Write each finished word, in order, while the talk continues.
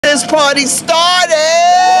this party started!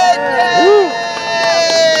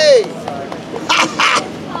 Yay!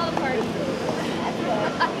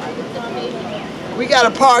 We got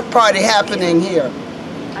a park party happening here.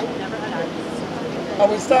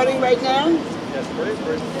 Are we starting right now? Yes,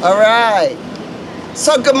 first. All right.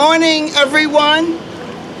 So good morning, everyone.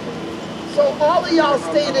 So all of y'all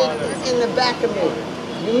stayed in the back of me.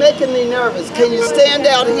 You're making me nervous. Can you stand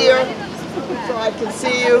out here so I can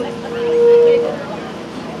see you?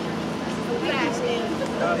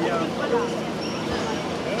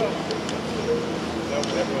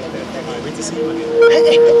 Wait to see you again.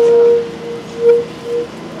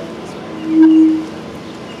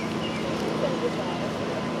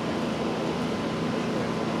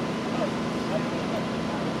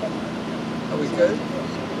 Are we good?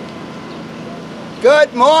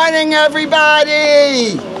 Good morning,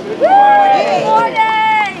 everybody! Good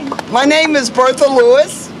morning! My name is Bertha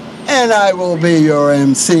Lewis, and I will be your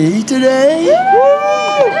MC today.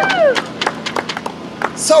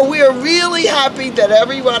 So we are really happy that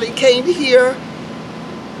everybody came here.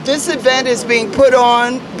 This event is being put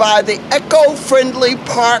on by the Eco-Friendly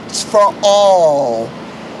Parks for All.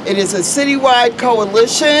 It is a citywide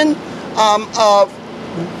coalition of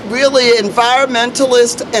really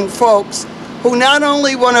environmentalists and folks who not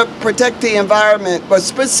only want to protect the environment, but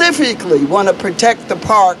specifically want to protect the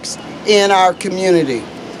parks in our community.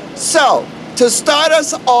 So, to start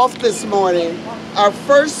us off this morning, our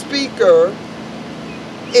first speaker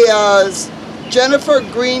is Jennifer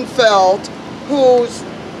Greenfeld, who's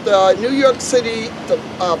the New York City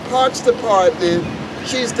Parks Department.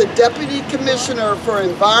 She's the Deputy Commissioner for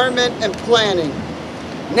Environment and Planning.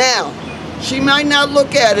 Now, she might not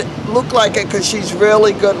look like it because she's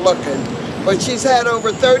really good looking, but she's had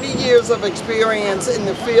over 30 years of experience in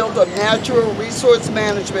the field of natural resource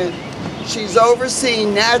management. She's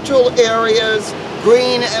overseen natural areas,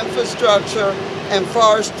 green infrastructure, and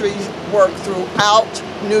forestry work throughout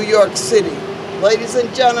New York City. Ladies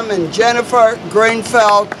and gentlemen, Jennifer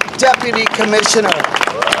Greenfeld, Deputy Commissioner.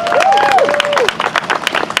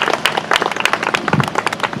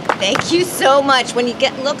 Thank you so much. When you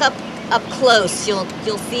look up close, you'll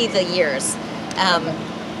see the years.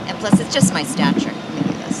 And plus, it's just my stature.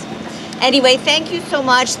 Anyway, thank you so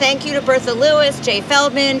much. Thank you to Bertha Lewis, Jay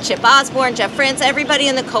Feldman, Chip Osborne, Jeff France, everybody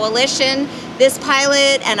in the coalition. This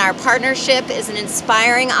pilot and our partnership is an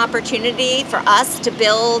inspiring opportunity for us to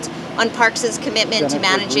build on Parks' commitment to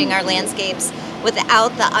managing our landscapes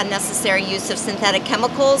without the unnecessary use of synthetic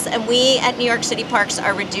chemicals. And we at New York City Parks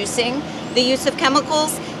are reducing the use of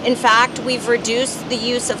chemicals. In fact, we've reduced the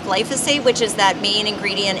use of glyphosate, which is that main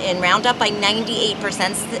ingredient in Roundup, by 98%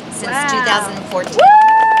 since 2014.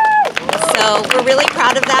 So we're really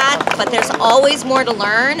proud of that, but there's always more to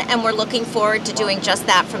learn, and we're looking forward to doing just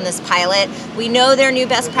that from this pilot. We know they're new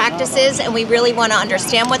best practices, and we really want to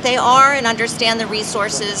understand what they are and understand the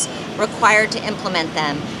resources required to implement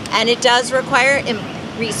them. And it does require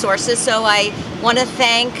resources, so I want to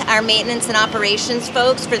thank our maintenance and operations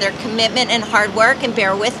folks for their commitment and hard work, and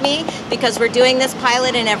bear with me because we're doing this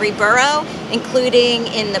pilot in every borough, including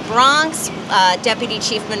in the Bronx, Deputy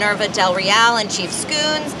Chief Minerva Del Real and Chief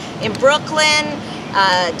Scoons, in Brooklyn,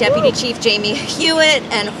 Deputy Chief Jamie Hewitt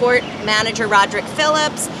and Hort Manager Roderick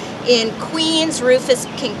Phillips, in Queens, Rufus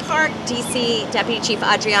King Park, DC Deputy Chief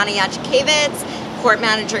Adriana Yachikevitz, Hort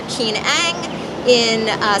Manager Keen Ang, in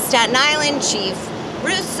Staten Island, Chief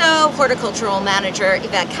Russo, Horticultural Manager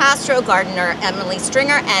Yvette Castro, Gardener Emily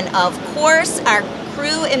Stringer, and of course our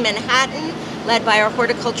crew in Manhattan, led by our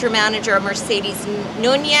Horticulture Manager Mercedes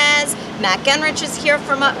Nunez. Matt Genrich is here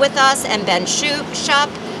with us, and Ben Schupp.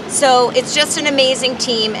 So it's just an amazing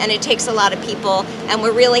team, and it takes a lot of people, and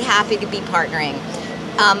we're really happy to be partnering.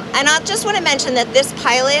 And I just want to mention that this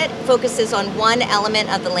pilot focuses on one element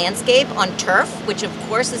of the landscape, on turf, which of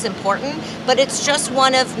course is important, but it's just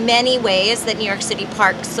one of many ways that New York City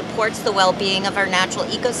Parks supports the well-being of our natural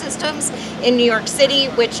ecosystems in New York City,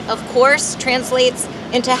 which of course translates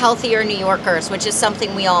into healthier New Yorkers, which is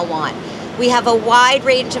something we all want. We have a wide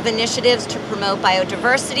range of initiatives to promote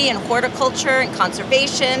biodiversity and horticulture and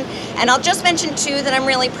conservation. And I'll just mention two that I'm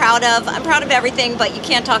really proud of. I'm proud of everything, but you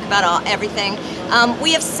can't talk about everything.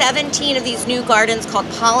 We have 17 of these new gardens called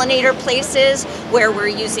pollinator places, where we're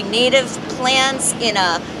using native plants in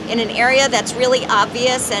an area that's really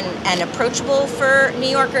obvious and approachable for New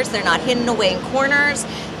Yorkers. They're not hidden away in corners.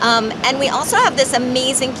 And we also have this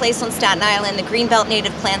amazing place on Staten Island, the Greenbelt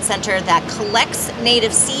Native Plant Center, that collects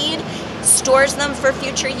native seed, stores them for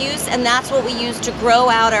future use, and that's what we use to grow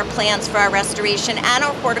out our plants for our restoration and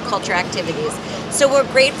our horticulture activities. So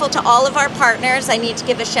we're grateful to all of our partners. I need to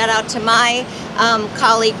give a shout out to my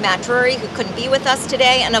colleague Matt Drury, who couldn't be with us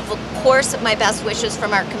today, and of course my best wishes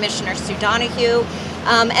from our Commissioner Sue Donahue,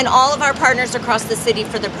 and all of our partners across the city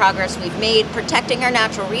for the progress we've made protecting our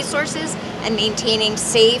natural resources and maintaining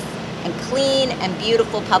safe and clean and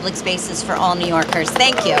beautiful public spaces for all New Yorkers.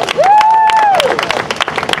 Thank you.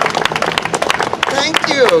 Thank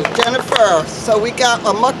you, Jennifer. So we got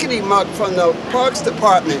a muckety muck from the Parks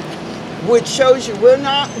Department, which shows you we're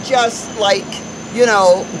not just like, you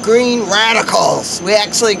know, green radicals. We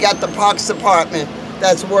actually got the Parks Department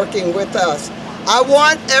that's working with us. I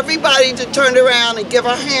want everybody to turn around and give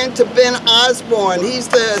a hand to Ben Osborne. He's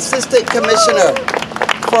the Assistant Commissioner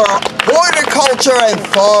for Horticulture and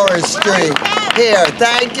Forestry. Here,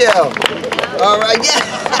 thank you. All right,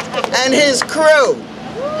 yeah, and his crew.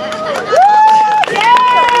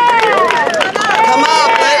 Come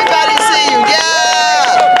up, let everybody see you, yeah!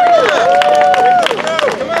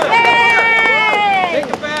 Take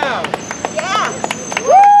a bow.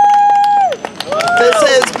 This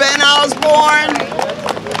is Ben Osborne.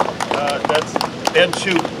 That's Ben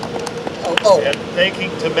Shute. Oh, And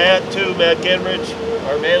thanking to Matt Ginrich,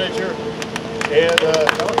 our manager, and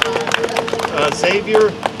Xavier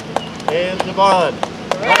and Devon.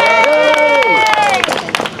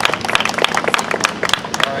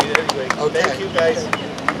 All right, anyway, Okay. thank you guys.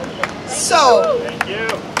 so Thank you.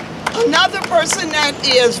 another person that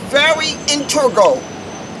is very integral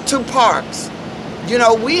to parks. You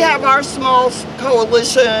know, we have our small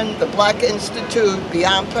coalition, the Black Institute,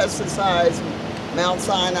 Beyond Pesticides, Mount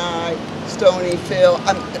Sinai, Stonyfield.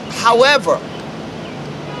 However,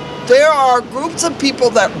 there are groups of people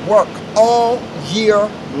that work all year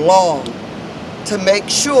long to make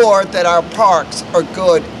sure that our parks are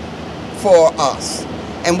good for us.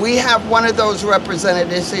 And we have one of those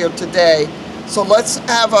representatives here today. So let's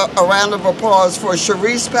have a round of applause for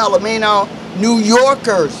Cherise Palomino, New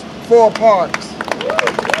Yorkers for Parks.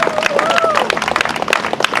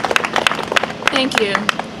 Thank you.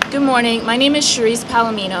 Good morning. My name is Cherise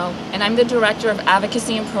Palomino, and I'm the Director of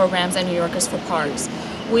Advocacy and Programs at New Yorkers for Parks.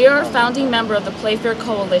 We are a founding member of the Playfair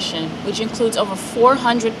Coalition, which includes over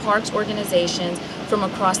 400 parks organizations from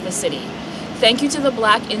across the city. Thank you to the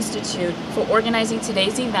Black Institute for organizing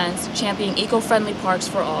today's events, championing eco-friendly parks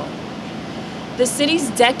for all. The city's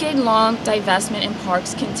decade-long divestment in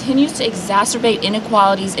parks continues to exacerbate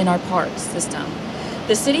inequalities in our parks system.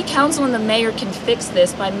 The City Council and the Mayor can fix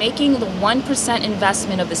this by making the 1%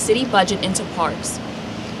 investment of the city budget into parks.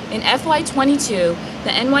 In FY22, the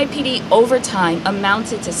NYPD overtime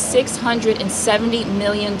amounted to $670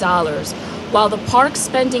 million, while the park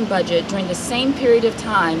spending budget during the same period of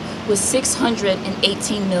time was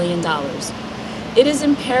 $618 million. It is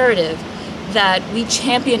imperative that we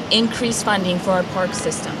champion increased funding for our park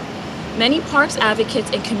system. Many parks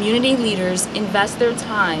advocates and community leaders invest their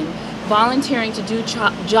time volunteering to do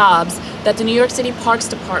jobs that the New York City Parks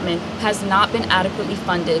Department has not been adequately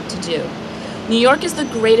funded to do. New York is the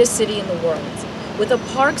greatest city in the world, with a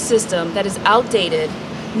park system that is outdated,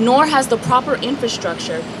 nor has the proper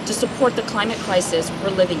infrastructure to support the climate crisis we're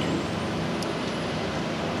living in.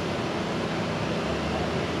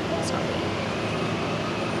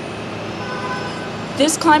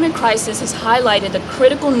 This climate crisis has highlighted the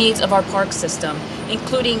critical needs of our park system,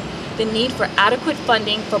 including the need for adequate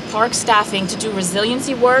funding for park staffing to do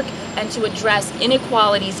resiliency work and to address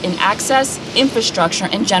inequalities in access, infrastructure,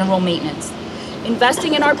 and general maintenance.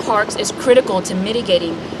 Investing in our parks is critical to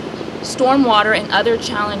mitigating stormwater and other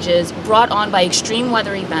challenges brought on by extreme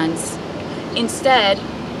weather events. Instead,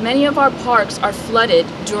 many of our parks are flooded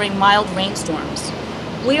during mild rainstorms.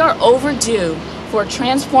 We are overdue for a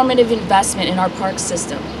transformative investment in our park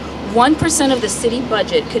system. 1% of the city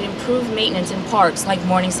budget could improve maintenance in parks like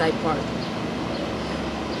Morningside Park.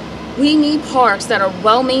 We need parks that are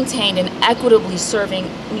well maintained and equitably serving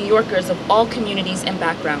New Yorkers of all communities and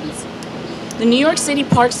backgrounds. The New York City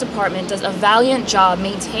Parks Department does a valiant job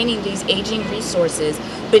maintaining these aging resources,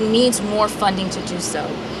 but needs more funding to do so.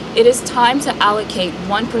 It is time to allocate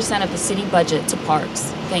 1% of the city budget to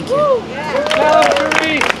parks. Thank you.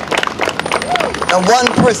 The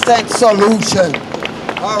 1% solution.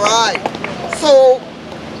 All right. So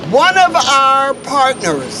one of our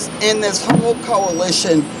partners in this whole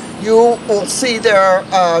coalition, you will see their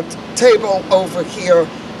table over here,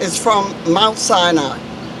 is from Mount Sinai,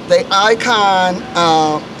 the Icon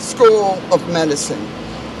School of Medicine.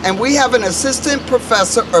 And we have an assistant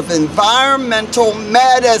professor of environmental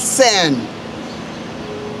medicine,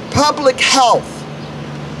 public health.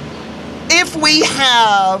 If we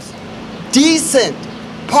have decent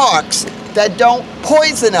parks that don't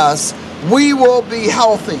poison us, we will be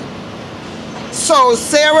healthy. So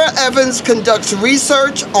Sarah Evans conducts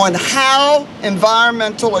research on how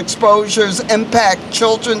environmental exposures impact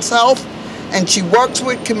children's health, and she works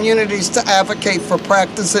with communities to advocate for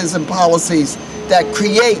practices and policies that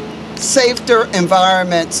create safer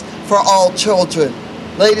environments for all children.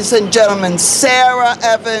 Ladies and gentlemen, Sarah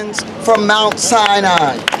Evans from Mount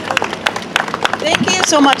Sinai. Thank you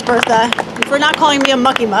so much, Bertha, for not calling me a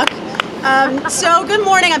mucky muck. So good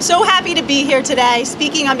morning. I'm so happy to be here today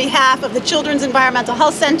speaking on behalf of the Children's Environmental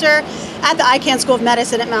Health Center at the Icahn School of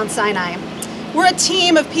Medicine at Mount Sinai. We're a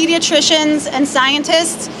team of pediatricians and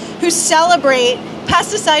scientists who celebrate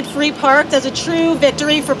pesticide-free parks as a true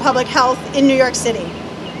victory for public health in New York City.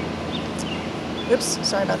 Oops,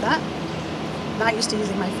 sorry about that. Not used to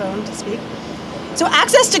using my phone to speak. So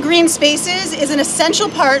access to green spaces is an essential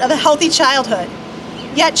part of a healthy childhood.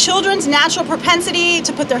 Yet children's natural propensity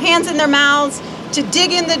to put their hands in their mouths, to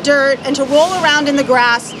dig in the dirt, and to roll around in the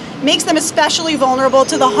grass makes them especially vulnerable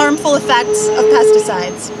to the harmful effects of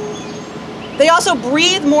pesticides. They also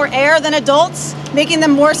breathe more air than adults, making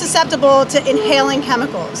them more susceptible to inhaling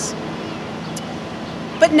chemicals.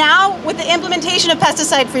 But now, with the implementation of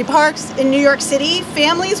pesticide-free parks in New York City,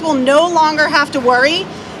 families will no longer have to worry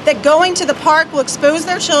that going to the park will expose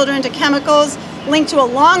their children to chemicals linked to a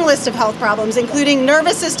long list of health problems, including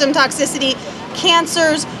nervous system toxicity,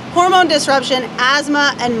 cancers, hormone disruption,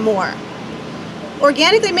 asthma, and more.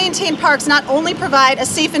 Organically maintained parks not only provide a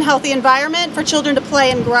safe and healthy environment for children to play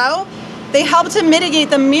and grow, they help to mitigate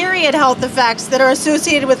the myriad health effects that are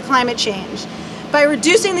associated with climate change by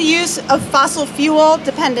reducing the use of fossil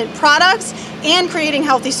fuel-dependent products and creating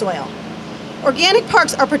healthy soil. Organic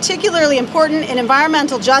parks are particularly important in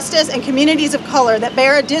environmental justice and communities of color that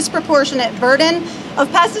bear a disproportionate burden of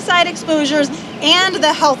pesticide exposures and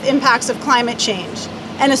the health impacts of climate change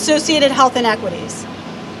and associated health inequities.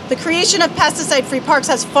 The creation of pesticide-free parks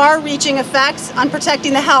has far-reaching effects on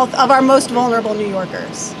protecting the health of our most vulnerable New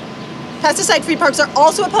Yorkers. Pesticide-free parks are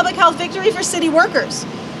also a public health victory for city workers.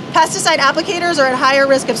 Pesticide applicators are at higher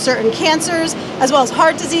risk of certain cancers, as well as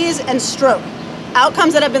heart disease and stroke,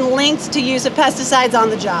 outcomes that have been linked to use of pesticides on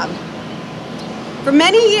the job. For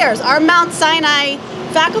many years, our Mount Sinai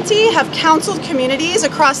faculty have counseled communities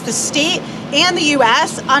across the state and the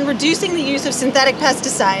U.S. on reducing the use of synthetic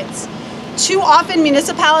pesticides. Too often,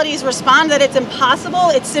 municipalities respond that it's impossible,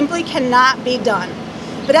 it simply cannot be done.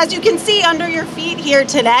 But as you can see under your feet here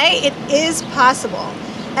today, it is possible.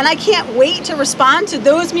 And I can't wait to respond to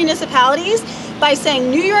those municipalities by saying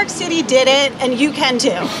New York City did it and you can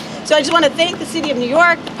too. So I just want to thank the City of New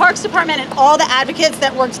York, the Parks Department, and all the advocates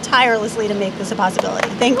that worked tirelessly to make this a possibility.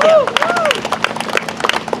 Thank you.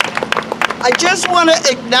 I just want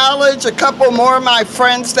to acknowledge a couple more of my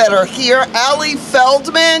friends that are here. Allie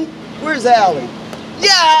Feldman. Where's Allie?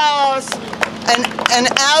 Yes! And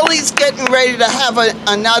Allie's getting ready to have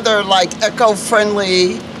another like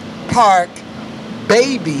eco-friendly park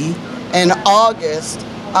baby in August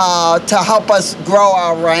to help us grow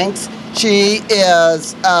our ranks. She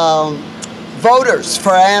is voters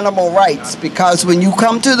for animal rights, because when you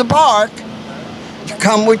come to the park, you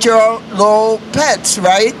come with your little pets,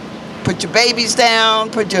 right? Put your babies down,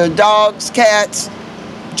 put your dogs, cats,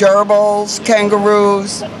 gerbils,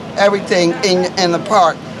 kangaroos, everything in the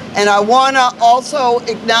park. And I want to also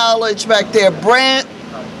acknowledge back there Brad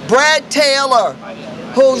Taylor,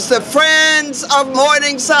 who's the Friends of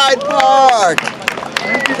Morningside Park.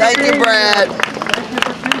 Thank you, Brad. Thank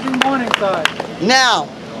you for choosing Morningside. Now,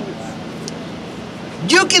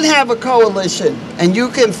 you can have a coalition, and you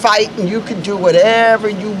can fight, and you can do whatever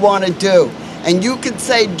you want to do. And you can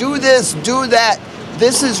say, do this, do that.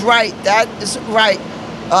 This is right, that is right.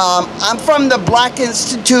 I'm from the Black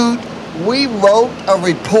Institute. We wrote a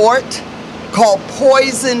report called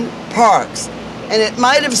Poison Parks. And it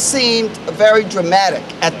might have seemed very dramatic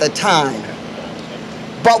at the time.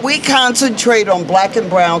 But we concentrate on black and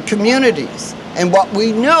brown communities. And what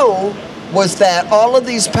we knew was that all of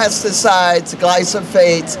these pesticides,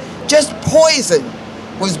 glyphosates, just poison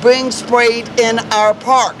was being sprayed in our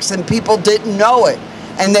parks, and people didn't know it.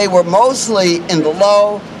 And they were mostly in the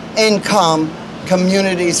low-income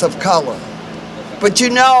communities of color. But you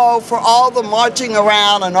know, for all the marching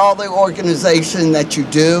around and all the organization that you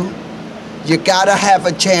do, you gotta have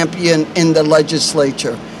a champion in the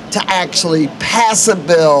legislature to actually pass a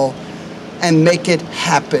bill and make it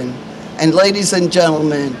happen. And ladies and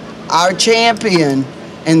gentlemen, our champion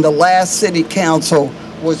in the last city council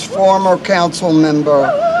was former council member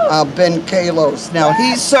Ben Kallos. Now,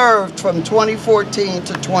 he served from 2014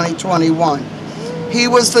 to 2021. He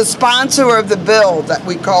was the sponsor of the bill that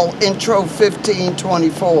we call Intro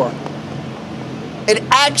 1524. It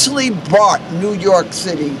actually brought New York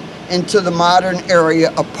City into the modern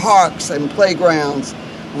area of parks and playgrounds,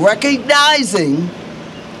 recognizing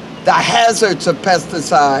the hazards of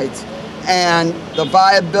pesticides and the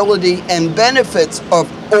viability and benefits of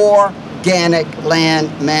organic land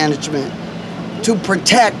management to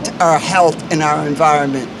protect our health and our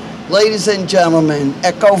environment. Ladies and gentlemen,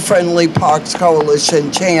 Eco-Friendly Parks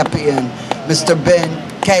Coalition champion, Mr. Ben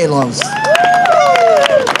Kallos.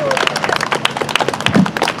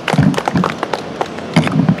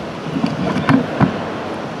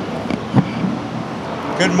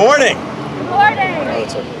 Good morning. Good morning.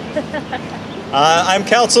 I'm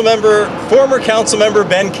former council member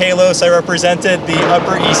Ben Kallos. I represented the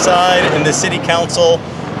Upper East Side in the City Council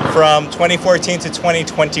from 2014 to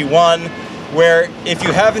 2021, where if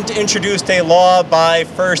you haven't introduced a law by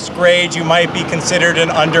first grade, you might be considered an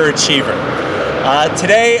underachiever.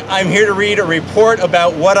 Today, I'm here to read a report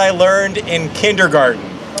about what I learned in kindergarten.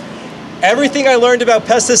 Everything I learned about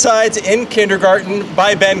pesticides in kindergarten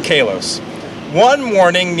by Ben Kallos. One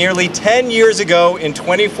morning, nearly 10 years ago in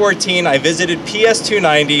 2014, I visited PS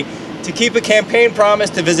 290 to keep a campaign promise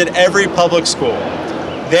to visit every public school.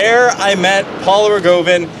 There, I met Paula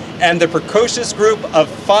Rogovin and the precocious group of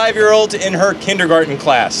 5-year-olds in her kindergarten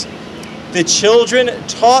class. The children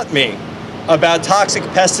taught me about toxic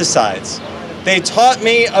pesticides. They taught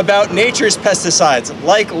me about nature's pesticides,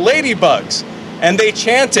 like ladybugs, and they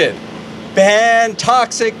chanted, "Ban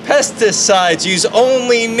toxic pesticides, use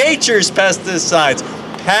only nature's pesticides,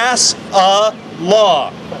 pass a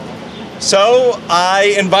law." So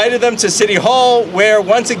I invited them to City Hall, where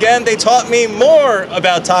once again they taught me more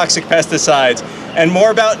about toxic pesticides and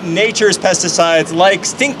more about nature's pesticides like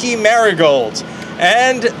stinky marigolds.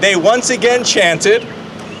 And they once again chanted,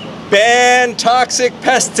 "Ban toxic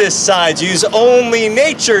pesticides, use only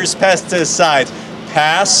nature's pesticides,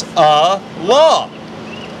 pass a law."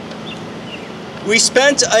 We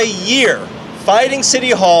spent a year fighting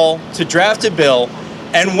City Hall to draft a bill,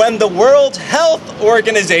 and when the World Health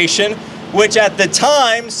Organization, which at the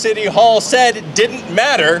time City Hall said didn't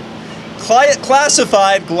matter,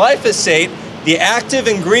 classified glyphosate, the active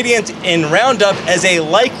ingredient in Roundup, as a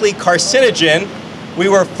likely carcinogen, we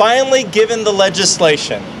were finally given the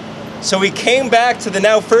legislation. So we came back to the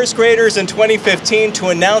now first graders in 2015 to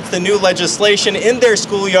announce the new legislation in their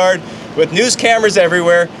schoolyard with news cameras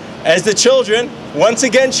everywhere, as the children once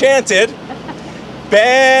again chanted,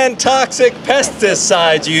 "Ban toxic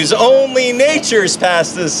pesticides, use only nature's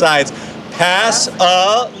pesticides, pass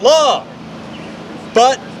a law."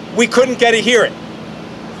 But we couldn't get a hearing.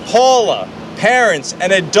 Paula, parents,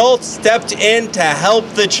 and adults stepped in to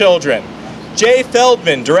help the children. Jay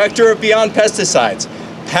Feldman, director of Beyond Pesticides,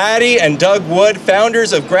 Patty and Doug Wood,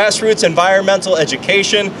 founders of Grassroots Environmental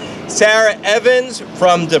Education, Sarah Evans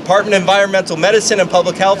from Department of Environmental Medicine and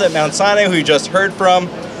Public Health at Mount Sinai, who you just heard from,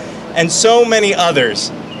 and so many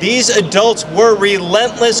others. These adults were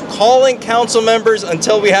relentless, calling council members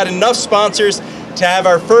until we had enough sponsors to have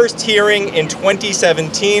our first hearing in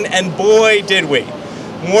 2017, and boy did we.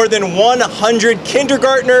 More than 100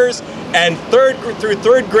 kindergartners and third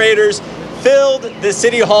graders filled the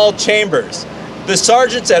City Hall chambers. The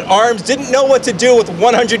sergeants at arms didn't know what to do with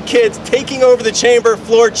 100 kids taking over the chamber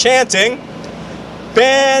floor chanting,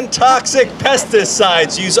 "Ban toxic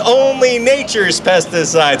pesticides, use only nature's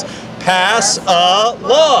pesticides, pass a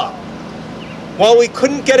law." While we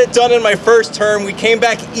couldn't get it done in my first term, we came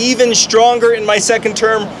back even stronger in my second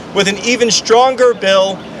term with an even stronger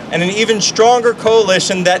bill and an even stronger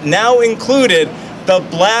coalition that now included the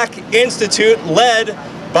Black Institute, led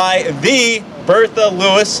by the Bertha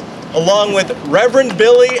Lewis, along with Reverend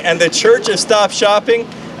Billy and the Church of Stop Shopping,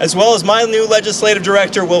 as well as my new legislative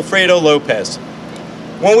director, Wilfredo Lopez.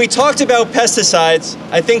 When we talked about pesticides,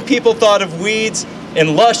 I think people thought of weeds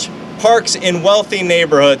in lush parks in wealthy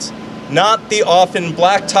neighborhoods, not the often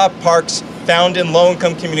blacktop parks found in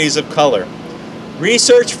low-income communities of color.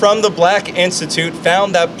 Research from the Black Institute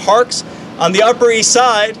found that parks on the Upper East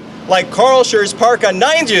Side, like Carl Schurz Park on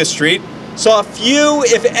 90th Street, saw few,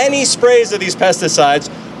 if any, sprays of these pesticides,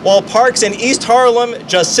 while parks in East Harlem,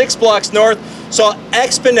 just 6 blocks north, saw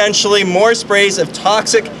exponentially more sprays of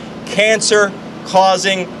toxic,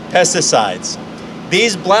 cancer-causing pesticides.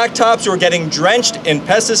 These blacktops were getting drenched in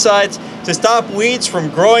pesticides to stop weeds from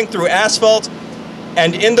growing through asphalt,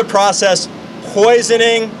 and in the process,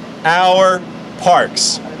 poisoning our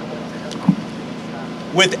parks.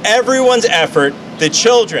 With everyone's effort, the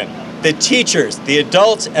children, the teachers, the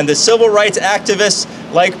adults, and the civil rights activists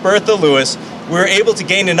like Bertha Lewis, we were able to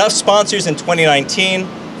gain enough sponsors in 2019,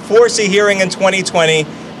 force a hearing in 2020,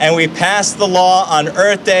 and we passed the law on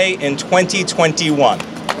Earth Day in 2021.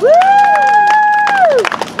 Woo!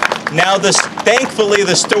 Now, thankfully,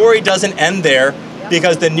 the story doesn't end there,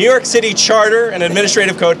 because the New York City Charter and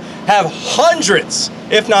Administrative Code have hundreds,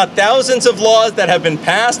 if not thousands, of laws that have been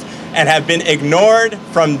passed and have been ignored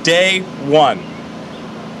from day one.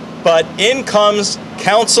 But in comes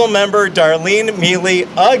Council Member Darlene Mealy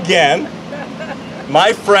again,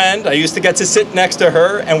 my friend. I used to get to sit next to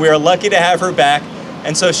her, and we are lucky to have her back.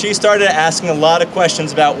 And so she started asking a lot of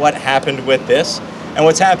questions about what happened with this and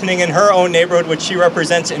what's happening in her own neighborhood, which she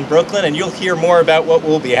represents in Brooklyn, and you'll hear more about what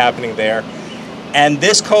will be happening there. And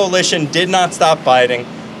this coalition did not stop fighting,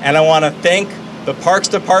 and I want to thank the Parks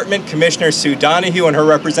Department, Commissioner Sue Donahue and her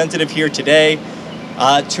representative here today,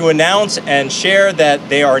 to announce and share that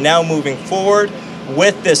they are now moving forward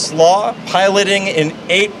with this law, piloting in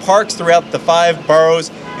 8 parks throughout the 5 boroughs,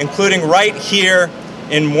 including right here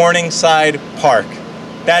in Morningside Park.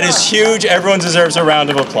 That is huge. Everyone deserves a round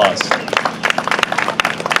of applause.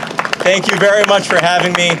 Thank you very much for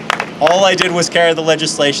having me. All I did was carry the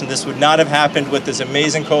legislation. This would not have happened with this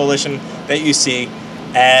amazing coalition that you see.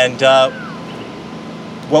 And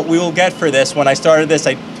what we will get for this, when I started this,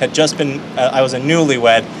 I had just been, I was a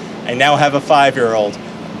newlywed. I now have a 5-year-old.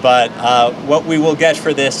 But what we will get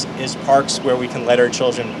for this is parks where we can let our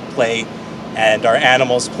children play and our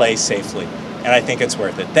animals play safely. And I think it's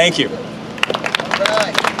worth it. Thank you.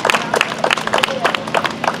 Right.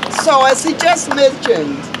 So as he just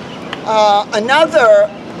mentioned, another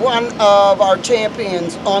one of our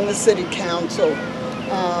champions on the city council,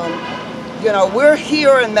 you know, we're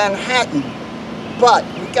here in Manhattan, but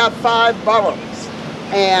we got 5 boroughs.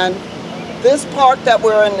 And this park that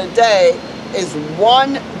we're in today is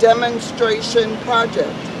one demonstration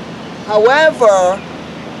project. However,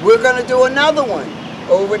 we're going to do another one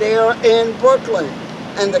over there in Brooklyn.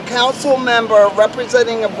 And the council member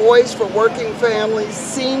representing a voice for working families,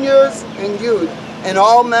 seniors, and youth, and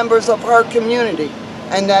all members of our community.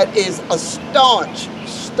 And that is a staunch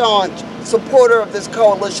supporter of this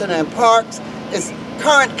coalition and parks, is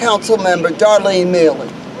current council member Darlene Mealy.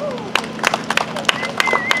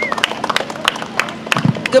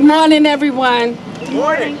 Good morning, everyone. Good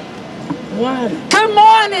morning. Good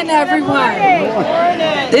morning, everyone. Good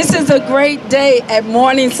morning. This is a great day at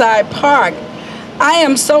Morningside Park. I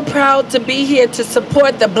am so proud to be here to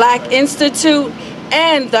support the Black Institute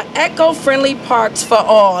and the Eco-Friendly Parks for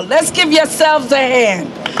All. Let's give yourselves a hand.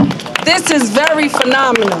 This is very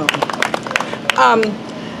phenomenal.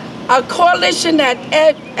 A coalition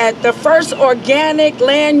at the first organic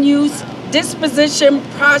land use disposition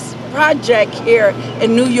project here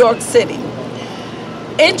in New York City.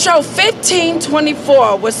 Intro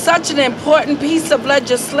 1524 was such an important piece of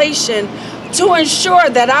legislation to ensure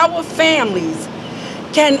that our families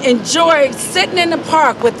can enjoy sitting in the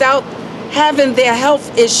park without having their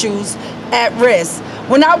health issues at risk.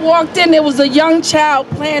 When I walked in, there was a young child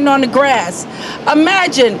playing on the grass.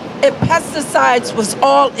 Imagine if pesticides was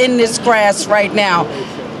all in this grass right now.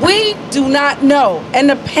 We do not know, and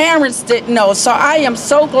the parents didn't know. So I am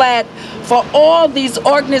so glad for all these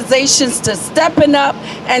organizations to stepping up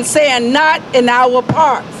and saying, not in our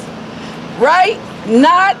parks, right?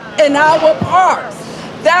 Not in our parks.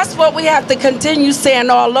 That's what we have to continue saying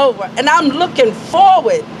all over. And I'm looking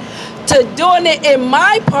forward to doing it in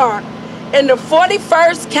my park, in the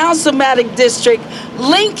 41st Councilmatic District,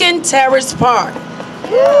 Lincoln Terrace Park.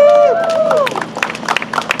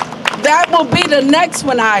 That will be the next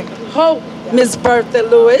one, I hope, Miss Bertha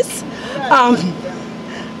Lewis.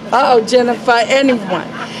 Jennifer, anyone.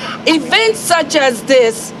 Events such as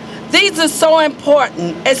this, these are so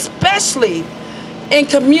important, especially in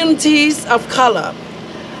communities of color,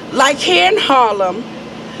 like here in Harlem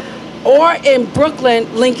or in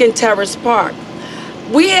Brooklyn, Lincoln Terrace Park.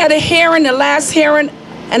 We had a hearing, the last hearing,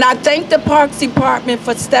 and I thank the Parks Department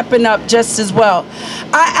for stepping up just as well.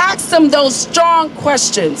 I asked them those strong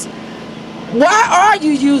questions. Why are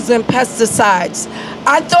you using pesticides?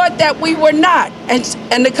 I thought that we were not,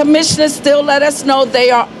 and the commissioners still let us know they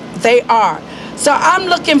are. So I'm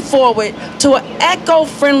looking forward to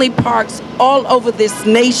eco-friendly parks all over this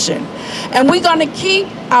nation. And we're gonna keep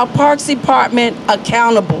our Parks Department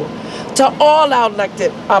accountable to all our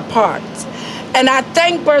elected parks. And I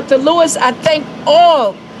thank Bertha Lewis, I thank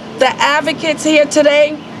all the advocates here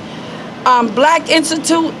today, Black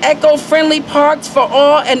Institute, Eco-Friendly Parks for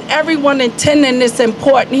All, and everyone attending this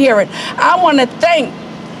important hearing. I want to thank,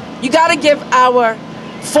 you got to give our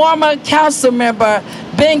former council member,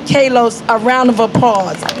 Ben Kallos, a round of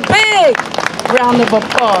applause. Big round of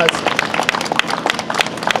applause.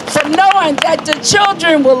 For knowing that the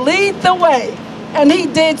children will lead the way, and he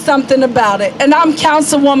did something about it. And I'm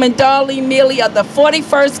Councilwoman Darlene Mealy of the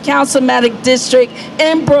 41st Councilmatic District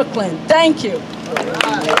in Brooklyn. Thank you.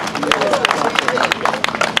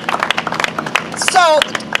 So,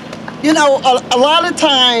 you know, a lot of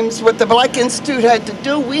times what the Black Institute had to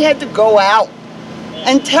do, we had to go out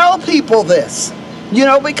and tell people this, you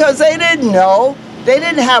know, because they didn't know. They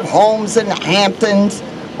didn't have homes in the Hamptons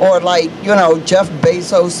or like, you know, Jeff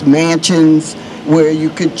Bezos mansions where you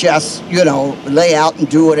could just, you know, lay out and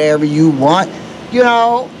do whatever you want. You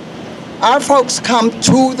know, our folks come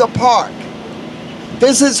to the park.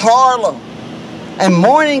 This is Harlem. And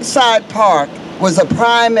Morningside Park was a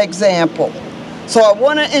prime example. So I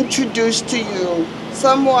want to introduce to you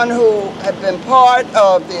someone who had been part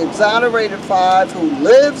of the Exonerated Five, who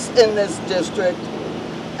lives in this district,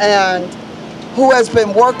 and who has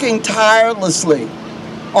been working tirelessly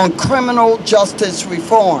on criminal justice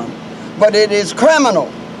reform. But it is criminal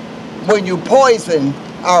when you poison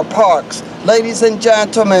our parks. Ladies and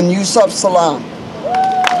gentlemen, Yusuf Salam.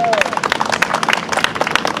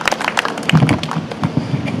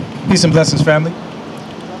 Peace and blessings, family.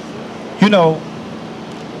 You know,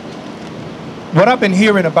 what I've been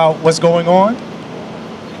hearing about what's going on,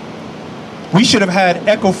 we should have had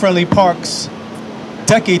eco-friendly parks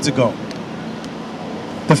decades ago.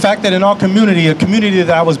 The fact that in our community, a community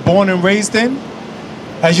that I was born and raised in,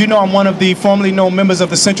 as you know, I'm one of the formerly known members of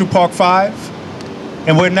the Central Park Five,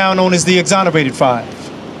 and we're now known as the Exonerated Five.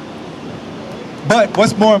 But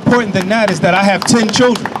what's more important than that is that I have 10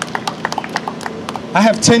 children. I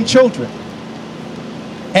have 10 children.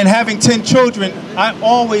 And having 10 children, I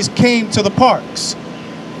always came to the parks.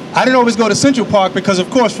 I didn't always go to Central Park because, of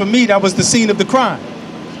course, for me, that was the scene of the crime.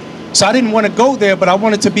 So I didn't want to go there, but I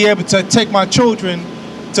wanted to be able to take my children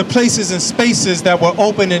to places and spaces that were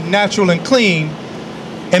open and natural and clean.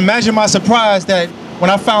 Imagine my surprise that when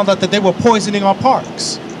I found out that they were poisoning our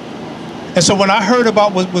parks. And so when I heard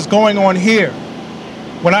about what was going on here,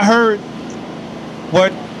 when I heard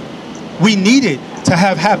what we needed to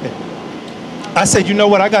have happen, I said, you know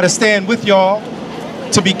what, I got to stand with y'all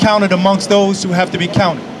to be counted amongst those who have to be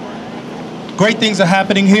counted. Great things are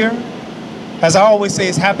happening here. As I always say,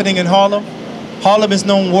 it's happening in Harlem. Harlem is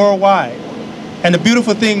known worldwide. And the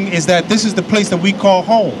beautiful thing is that this is the place that we call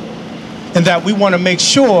home, and that we want to make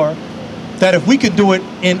sure that if we could do it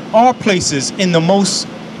in our places, in the most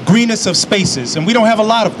greenest of spaces, and we don't have a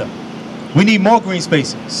lot of them, we need more green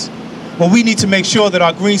spaces. But we need to make sure that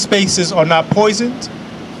our green spaces are not poisoned,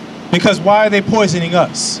 because why are they poisoning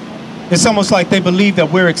us? It's almost like they believe that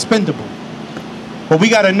we're expendable. But we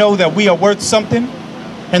got to know that we are worth something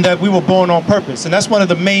and that we were born on purpose. And that's one of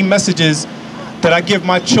the main messages that I give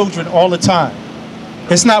my children all the time.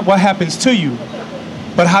 It's not what happens to you,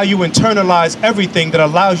 but how you internalize everything that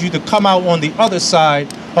allows you to come out on the other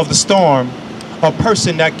side of the storm, a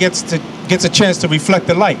person that gets a chance to reflect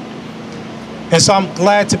the light. And so I'm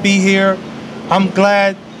glad to be here. I'm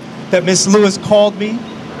glad that Ms. Lewis called me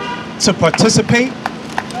to participate.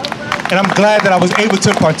 And I'm glad that I was able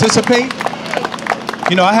to participate.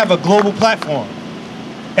 You know, I have a global platform.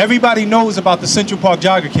 Everybody knows about the Central Park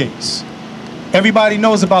jogger case. Everybody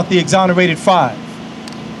knows about the Exonerated Five.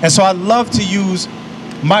 And so I love to use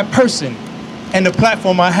my person and the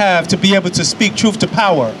platform I have to be able to speak truth to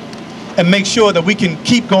power and make sure that we can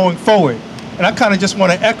keep going forward. And I kind of just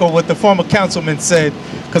want to echo what the former councilman said,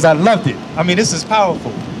 because I loved it. I mean, this is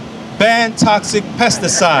powerful. Ban toxic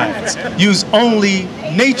pesticides. Use only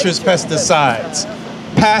nature's pesticides.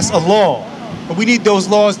 Pass a law. But we need those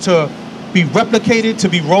laws to be replicated, to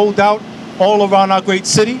be rolled out all around our great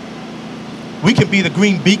city. We can be the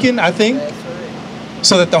green beacon, I think,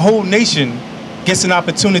 so that the whole nation gets an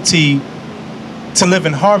opportunity to live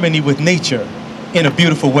in harmony with nature in a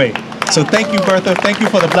beautiful way. So thank you, Bertha. Thank you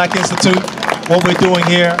for the Black Institute, what we're doing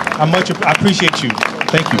here. I appreciate you.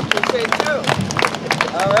 Thank you. Appreciate you.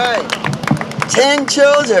 All right. 10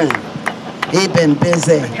 children. He's been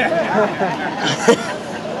busy.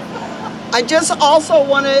 I just also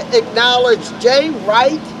want to acknowledge Jay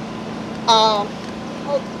Wright.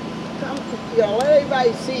 You know, let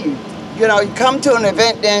everybody see you. You know, you come to an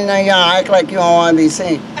event, then you know, act like you don't want to be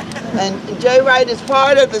seen. And Jay Wright is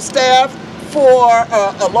part of the staff for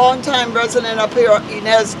a longtime resident up here,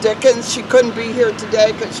 Inez Dickens. She couldn't be here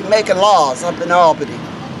today because she's making laws up in Albany.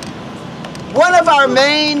 One of our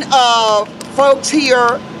main folks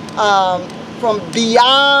here from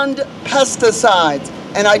Beyond Pesticides.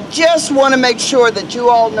 And I just want to make sure that you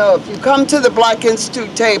all know, if you come to the Black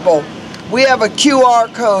Institute table, we have a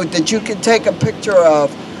QR code that you can take a picture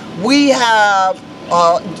of. We have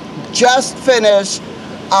just finished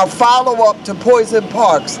our follow-up to Poison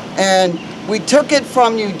Parks, and we took it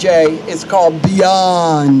from you, Jay. It's called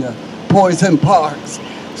Beyond Poison Parks.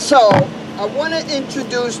 So I want to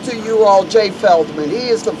introduce to you all Jay Feldman. He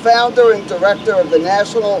is the founder and director of the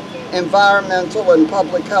National Environmental and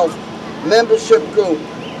Public Health membership group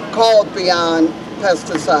called Beyond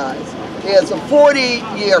Pesticides. He has a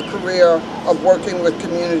 40-year career of working with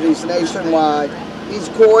communities nationwide. He's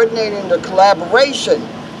coordinating the collaboration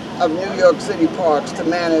of New York City parks to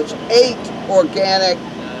manage 8 organic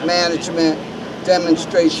management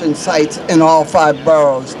demonstration sites in all 5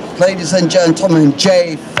 boroughs. Ladies and gentlemen,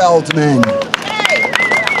 Jay Feldman.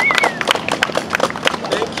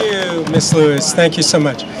 Thank you, Ms. Lewis. Thank you so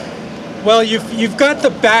much. Well, you've got the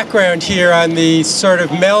background here on the sort of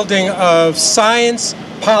melding of science,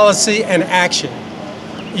 policy, and action.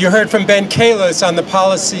 You heard from Ben Kallos on the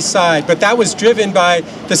policy side, but that was driven by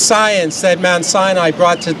the science that Mount Sinai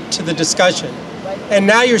brought to the discussion. And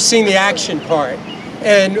now you're seeing the action part.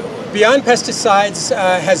 And Beyond Pesticides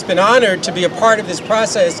has been honored to be a part of this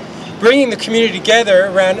process, bringing the community together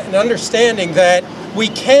around an understanding that we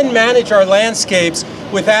can manage our landscapes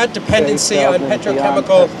without dependency on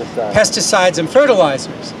petrochemical pesticides and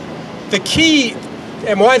fertilizers. The key,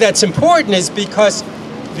 and why that's important, is because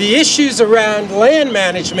the issues around land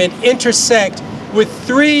management intersect with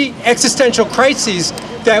 3 existential crises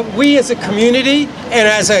that we as a community and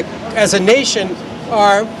as a nation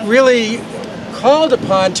are really called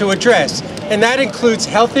upon to address. And that includes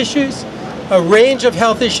health issues, a range of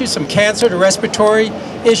health issues, from cancer to respiratory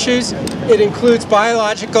issues. It includes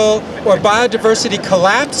biological or biodiversity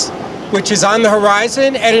collapse, which is on the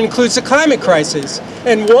horizon, and it includes the climate crisis.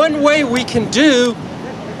 And one way we can do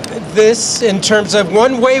this, in terms of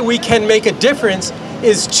one way we can make a difference,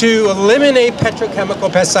 is to eliminate petrochemical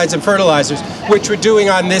pesticides and fertilizers, which we're doing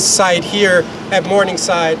on this site here at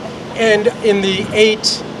Morningside and in the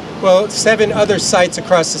 7 other sites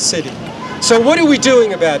across the city. So what are we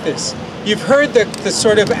doing about this? You've heard the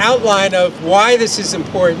sort of outline of why this is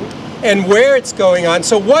important and where it's going on.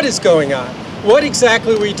 So what is going on? What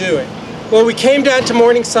exactly are we doing? Well, we came down to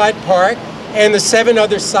Morningside Park and the 7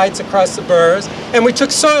 other sites across the boroughs, and we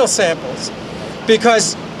took soil samples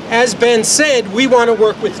because, as Ben said, we want to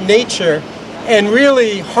work with nature and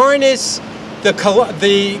really harness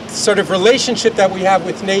the sort of relationship that we have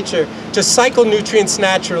with nature to cycle nutrients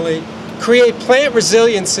naturally, create plant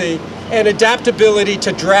resiliency and adaptability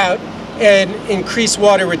to drought, and increase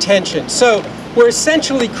water retention. So we're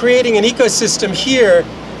essentially creating an ecosystem here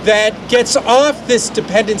that gets off this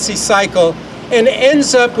dependency cycle and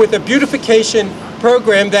ends up with a beautification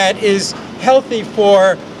program that is healthy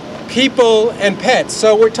for people and pets.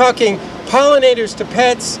 So we're talking pollinators to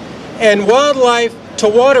pets and wildlife to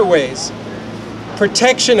waterways,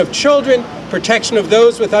 protection of children, protection of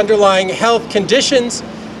those with underlying health conditions,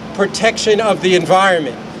 protection of the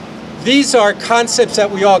environment. These are concepts that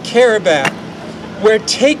we all care about. We're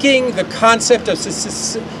taking the concept of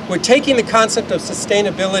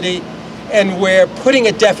sustainability and we're putting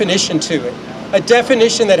a definition to it. A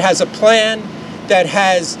definition that has a plan, that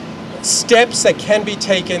has steps that can be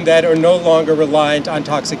taken that are no longer reliant on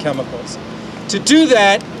toxic chemicals. To do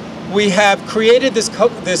that, we have created this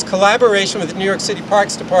collaboration with the New York City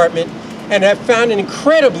Parks Department and have found an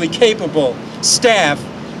incredibly capable staff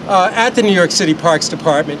at the New York City Parks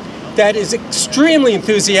Department that is extremely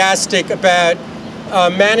enthusiastic about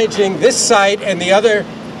managing this site and the other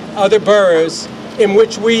boroughs, in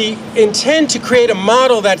which we intend to create a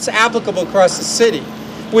model that's applicable across the city.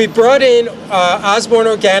 We brought in Osborne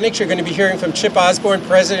Organics. You're going to be hearing from Chip Osborne,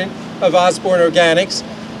 president of Osborne Organics,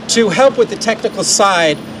 to help with the technical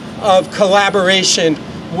side of collaboration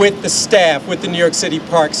with the staff, with the New York City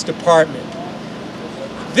Parks Department.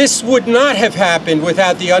 This would not have happened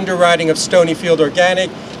without the underwriting of Stonyfield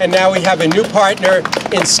Organic, and now we have a new partner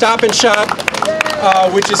in Stop and Shop,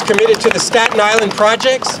 which is committed to the Staten Island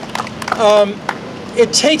projects.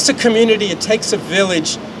 It takes a community, it takes a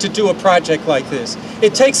village to do a project like this.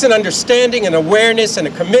 It takes an understanding, an awareness, and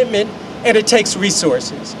a commitment, and it takes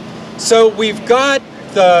resources. So we've got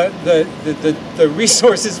the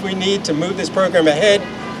resources we need to move this program ahead.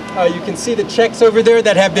 You can see the checks over there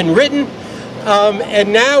that have been written.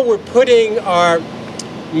 And now we're putting our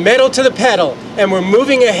metal to the pedal, and we're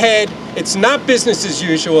moving ahead. It's not business as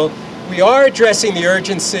usual. We are addressing the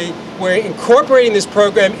urgency. We're incorporating this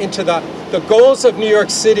program into the goals of New York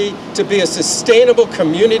City to be a sustainable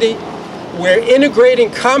community. We're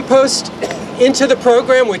integrating compost into the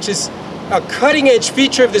program, which is a cutting-edge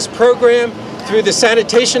feature of this program through the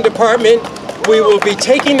sanitation department. We will be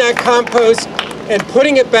taking that compost and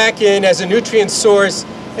putting it back in as a nutrient source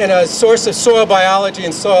and a source of soil biology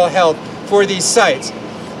and soil health for these sites.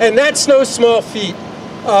 And that's no small feat.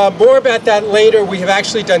 More about that later. We have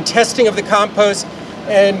actually done testing of the compost,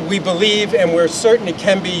 and we believe and we're certain it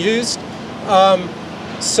can be used.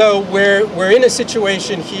 So we're in a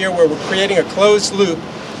situation here where we're creating a closed loop,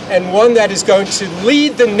 and one that is going to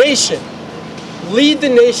lead the nation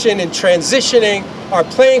in transitioning our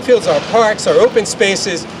playing fields, our parks, our open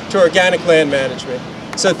spaces to organic land management.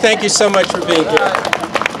 So thank you so much for being here.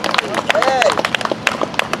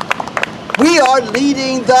 We are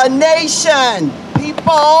leading the nation,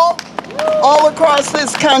 people, all across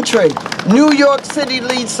this country. New York City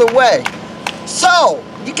leads the way. So,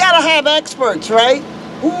 you gotta have experts, right?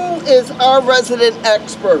 Who is our resident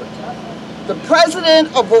expert? The president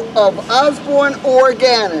of Osborne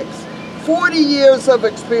Organics, 40 years of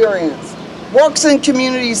experience, works in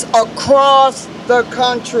communities across the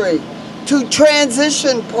country to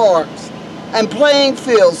transition parks and playing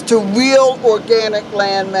fields to real organic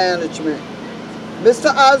land management.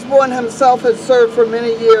 Mr. Osborne himself has served for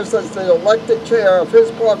many years as the elected chair of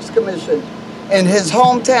his Parks Commission in his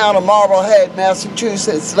hometown of Marblehead,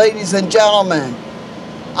 Massachusetts. Ladies and gentlemen,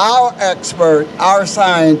 our expert, our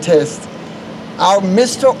scientist, our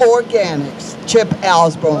Mr. Organics, Chip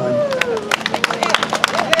Osborne.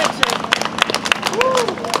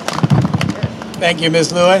 Thank you,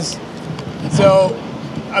 Ms. Lewis. So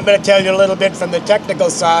I'm going to tell you a little bit from the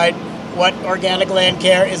technical side what organic land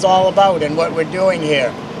care is all about and what we're doing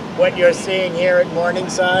here. What you're seeing here at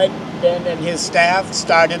Morningside, Ben and his staff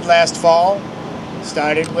started last fall.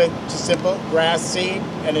 Started with just simple grass seed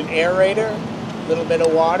and an aerator, a little bit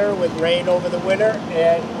of water with rain over the winter,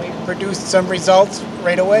 and we produced some results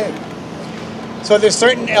right away. So there's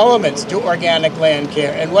certain elements to organic land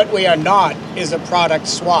care, and what we are not is a product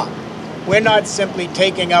swap. We're not simply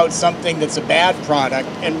taking out something that's a bad product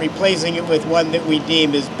and replacing it with one that we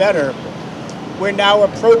deem is better. We're now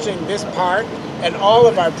approaching this part and all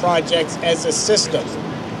of our projects as a system.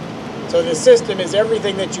 So the system is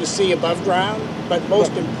everything that you see above ground, but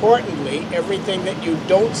most importantly, everything that you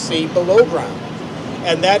don't see below ground.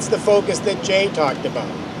 And that's the focus that Jay talked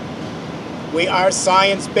about. We are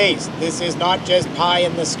science-based. This is not just pie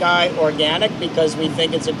in the sky organic because we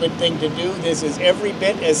think it's a good thing to do. This is every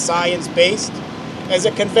bit as science-based as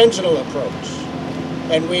a conventional approach.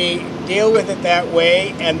 And we deal with it that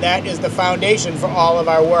way, and that is the foundation for all of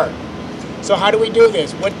our work. So how do we do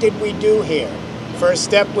this? What did we do here? First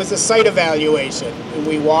step was a site evaluation. And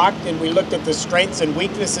we walked and we looked at the strengths and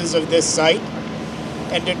weaknesses of this site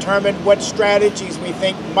and determined what strategies we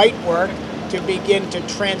think might work to begin to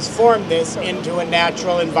transform this into a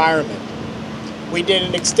natural environment. We did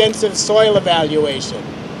an extensive soil evaluation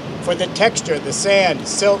for the texture, the sand,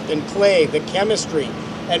 silt and clay, the chemistry,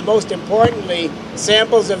 and most importantly,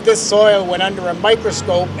 samples of this soil went under a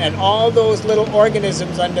microscope and all those little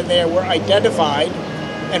organisms under there were identified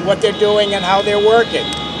and what they're doing and how they're working.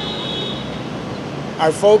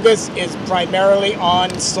 Our focus is primarily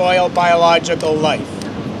on soil biological life,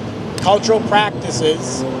 cultural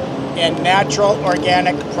practices, and natural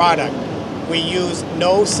organic product. We use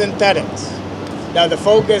no synthetics. Now the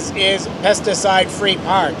focus is pesticide-free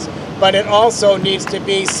parks, but it also needs to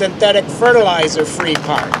be synthetic fertilizer-free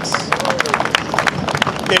parks.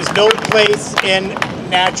 There's no place in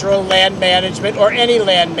natural land management or any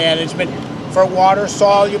land management for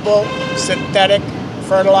water-soluble synthetic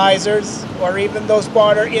fertilizers or even those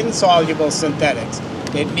water-insoluble synthetics.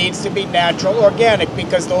 It needs to be natural organic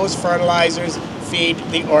because those fertilizers feed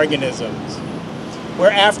the organisms. We're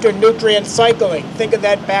after nutrient cycling. Think of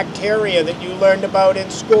that bacteria that you learned about in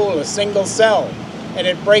school, a single cell, and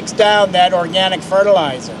it breaks down that organic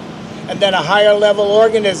fertilizer. And then a higher level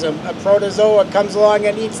organism, a protozoa, comes along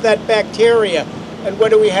and eats that bacteria. And what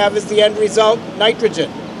do we have as the end result?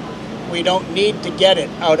 Nitrogen. We don't need to get it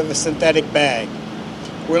out of a synthetic bag.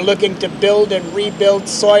 We're looking to build and rebuild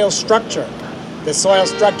soil structure. The soil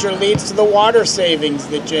structure leads to the water savings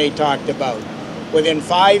that Jay talked about. Within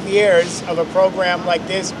 5 years of a program like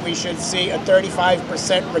this, we should see a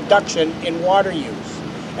 35% reduction in water use.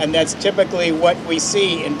 And that's typically what we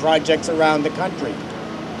see in projects around the country.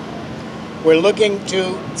 We're looking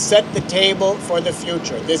to set the table for the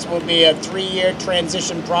future. This will be a 3-year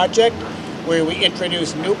transition project where we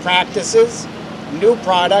introduce new practices, new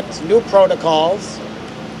products, new protocols,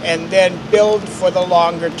 and then build for the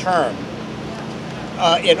longer term.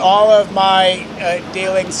 In all of my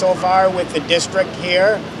dealings so far with the district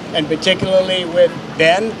here, and particularly with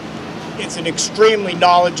Ben, it's an extremely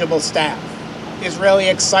knowledgeable staff. It's really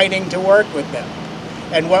exciting to work with them.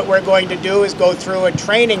 And what we're going to do is go through a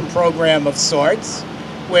training program of sorts,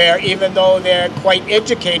 where even though they're quite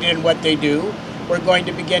educated in what they do, we're going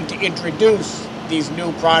to begin to introduce these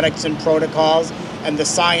new products and protocols and the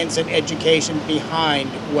science and education behind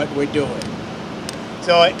what we're doing.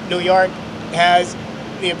 So New York has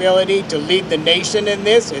the ability to lead the nation in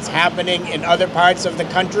this. It's happening in other parts of the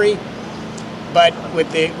country. But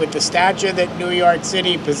with the stature that New York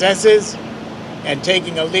City possesses and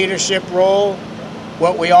taking a leadership role,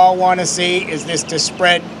 what we all want to see is this to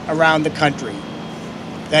spread around the country.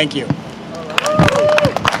 Thank you.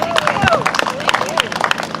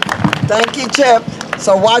 Thank you, Chip.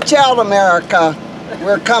 So watch out, America.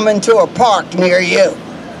 We're coming to a park near you.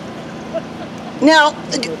 Now,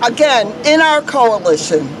 again, in our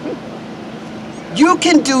coalition, you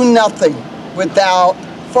can do nothing without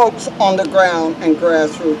folks on the ground and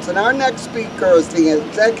grassroots. And our next speaker is the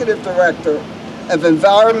Executive Director of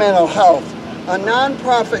Environmental Health, a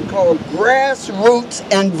nonprofit called Grassroots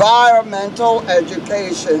Environmental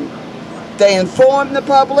Education. They inform the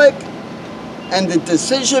public and the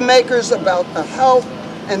decision makers about the health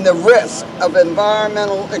and the risk of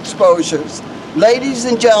environmental exposures. Ladies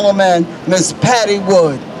and gentlemen, Ms. Patty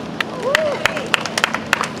Wood.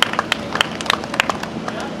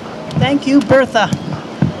 Thank you, Bertha.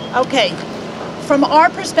 Okay, from our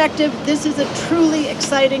perspective, this is a truly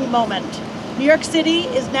exciting moment. New York City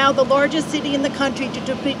is now the largest city in the country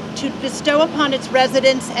to bestow upon its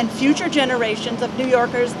residents and future generations of New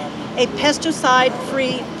Yorkers a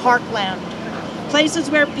pesticide-free parkland. Places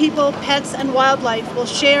where people, pets, and wildlife will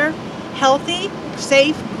share healthy,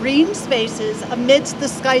 safe, green spaces amidst the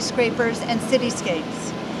skyscrapers and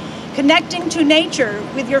cityscapes. Connecting to nature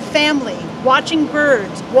with your family, watching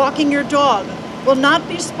birds, walking your dog, will not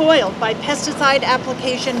be spoiled by pesticide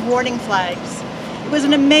application warning flags. It was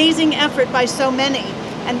an amazing effort by so many,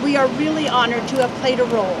 and we are really honored to have played a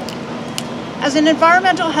role. As an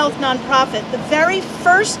environmental health nonprofit, the very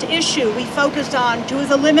first issue we focused on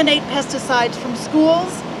was eliminate pesticides from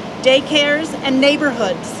schools, daycares, and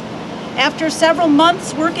neighborhoods. After several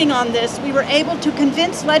months working on this, we were able to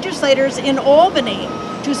convince legislators in Albany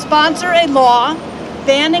to sponsor a law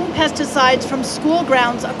banning pesticides from school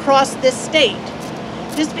grounds across this state.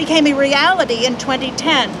 This became a reality in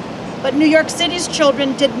 2010, but New York City's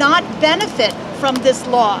children did not benefit from this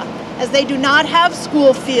law, as they do not have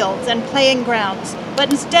school fields and playing grounds, but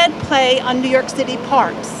instead play on New York City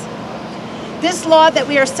parks. This law that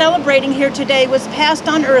we are celebrating here today was passed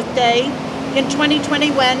on Earth Day in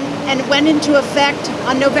 2021 and went into effect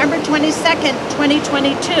on November 22nd,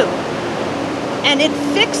 2022. And it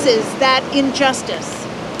fixes that injustice.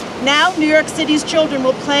 Now New York City's children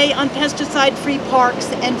will play on pesticide-free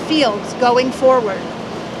parks and fields going forward.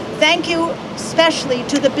 Thank you especially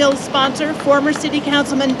to the bill's sponsor, former City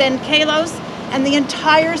Councilman Ben Kallos, and the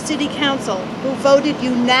entire City Council who voted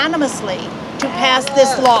unanimously to pass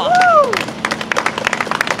this law.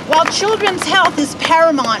 While children's health is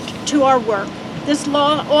paramount to our work, this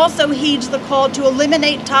law also heeds the call to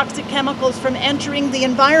eliminate toxic chemicals from entering the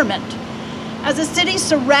environment. As a city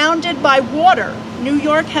surrounded by water, New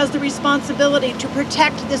York has the responsibility to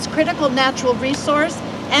protect this critical natural resource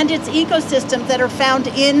and its ecosystems that are found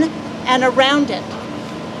in and around it.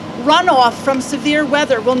 Runoff from severe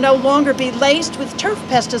weather will no longer be laced with turf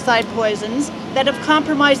pesticide poisons that have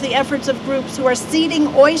compromised the efforts of groups who are seeding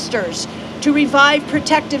oysters to revive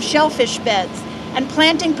protective shellfish beds and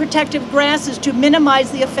planting protective grasses to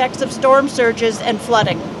minimize the effects of storm surges and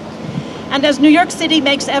flooding. And as New York City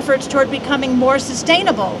makes efforts toward becoming more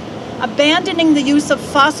sustainable, abandoning the use of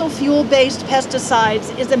fossil fuel-based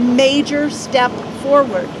pesticides is a major step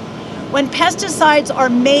forward. When pesticides are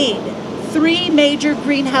made, 3 major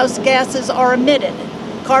greenhouse gases are emitted: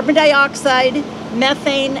 carbon dioxide,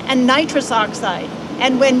 methane, and nitrous oxide.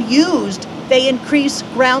 And when used, they increase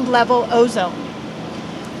ground-level ozone.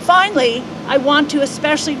 Finally, I want to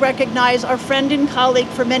especially recognize our friend and colleague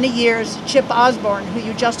for many years, Chip Osborne, who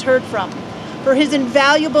you just heard from, for his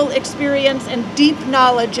invaluable experience and deep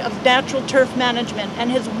knowledge of natural turf management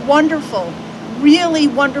and his wonderful, really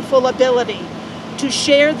wonderful ability to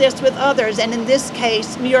share this with others, and in this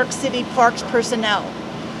case, New York City Parks personnel.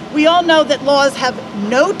 We all know that laws have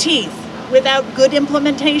no teeth without good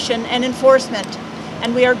implementation and enforcement,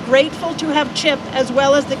 and we are grateful to have Chip as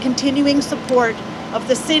well as the continuing support of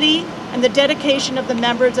the city and the dedication of the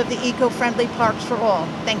members of the Eco-Friendly Parks for All.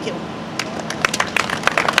 Thank you.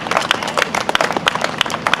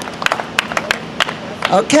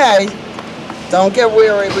 Okay, don't get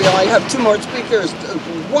weary. We only have 2 more speakers.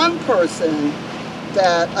 One person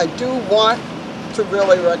that I do want to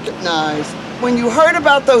really recognize. When you heard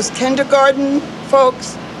about those kindergarten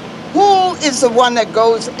folks, who is the one that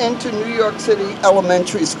goes into New York City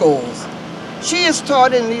elementary schools? She has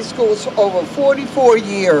taught in these schools for over 44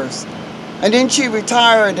 years. And then she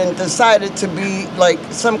retired and decided to be like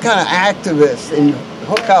some kind of activist and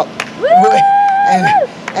hook up.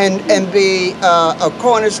 and be a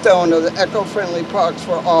cornerstone of the eco-friendly parks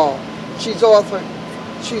for all. She's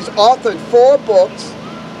authored 4 books,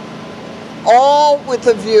 all with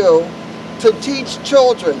a view to teach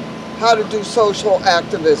children how to do social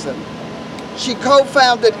activism. She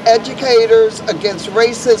co-founded Educators Against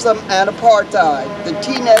Racism and Apartheid, the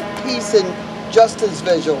TNET Peace and Justice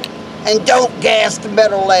Vigil, and Don't Gas the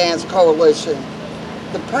Meadowlands Coalition.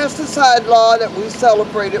 The pesticide law that we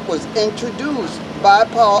celebrated was introduced by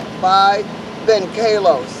Ben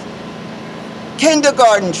Kallos.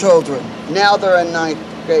 Kindergarten children, now they're in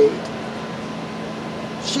 9th grade.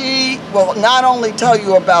 She will not only tell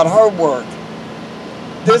you about her work,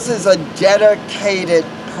 this is a dedicated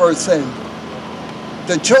person.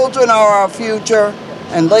 The children are our future,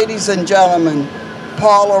 and ladies and gentlemen,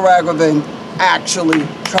 Paula Ragavan actually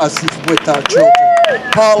trusts with our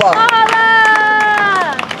children. Paula.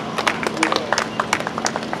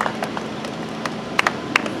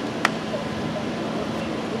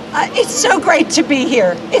 It's so great to be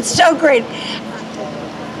here. It's so great.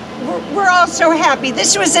 We're all so happy.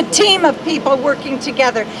 This was a team of people working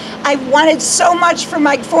together. I wanted so much for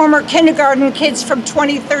my former kindergarten kids from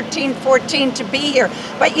 2013-14 to be here.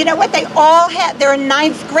 But you know what? They all had, they're in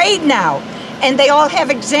 9th grade now, and they all have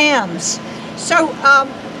exams. So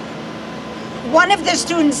one of the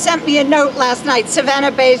students sent me a note last night,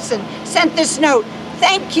 Savannah Basin, sent this note.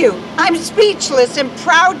 Thank you. I'm speechless and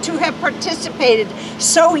proud to have participated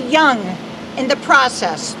so young in the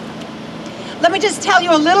process. Let me just tell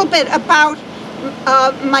you a little bit about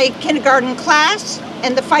my kindergarten class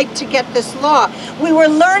and the fight to get this law. We were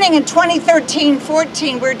learning in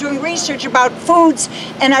 2013-14, we were doing research about foods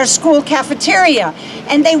in our school cafeteria,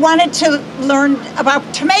 and they wanted to learn about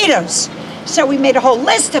tomatoes. So we made a whole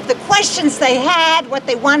list of the questions they had, what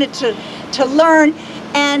they wanted to learn.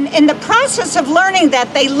 And in the process of learning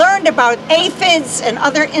that, they learned about aphids and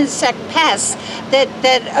other insect pests that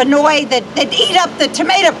annoy, that eat up the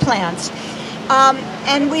tomato plants.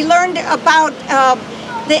 And we learned about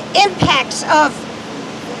the impacts of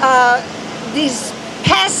these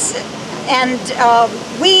pests and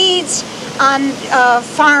weeds on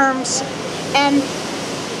farms. And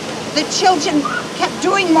the children kept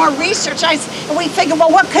doing more research. And we figured,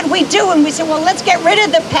 well, what could we do? And we said, well, let's get rid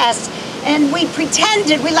of the pests. And we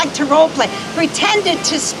pretended, we like to role play, pretended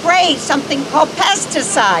to spray something called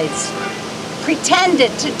pesticides.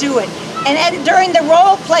 Pretended to do it. And during the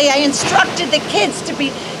role play, I instructed the kids to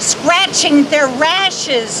be scratching their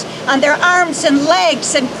rashes on their arms and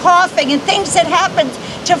legs and coughing and things that happened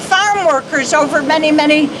to farm workers over many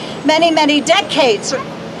decades.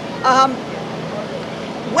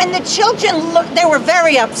 When the children looked, they were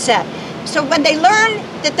very upset. So when they learned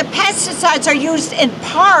that the pesticides are used in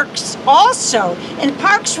parks also, in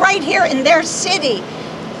parks right here in their city,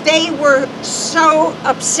 they were so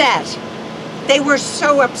upset. They were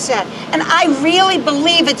so upset. And I really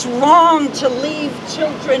believe it's wrong to leave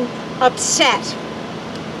children upset.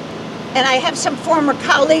 And I have some former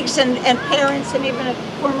colleagues and parents and even a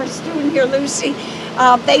former student here, Lucy.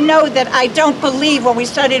 They know that I don't believe when we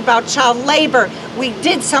studied about child labor, we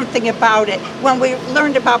did something about it. When we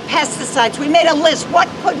learned about pesticides, we made a list. What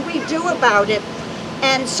could we do about it?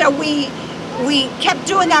 And so we kept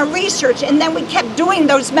doing our research, and then we kept doing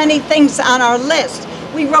those many things on our list.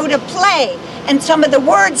 We wrote a play, and some of the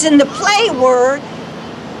words in the play were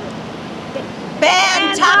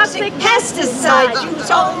ban toxic pesticides, use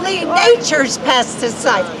only nature's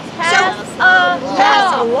pesticides.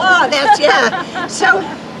 Pass a law, that's, yeah. So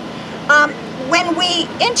when we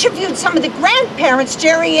interviewed some of the grandparents,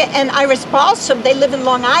 Jerry and Iris Balsam, they live in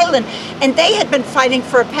Long Island, and they had been fighting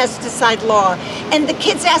for a pesticide law. And the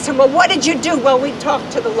kids asked them, well, what did you do? Well, we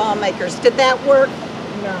talked to the lawmakers. Did that work?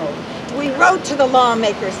 No. We wrote to the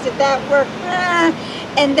lawmakers. Did that work?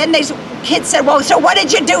 And then kids said, well, so what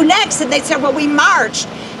did you do next? And they said, well, we marched.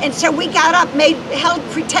 And so we got up, held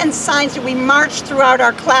pretend signs, and we marched throughout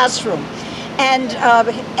our classroom and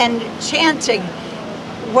chanting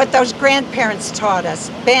what those grandparents taught us.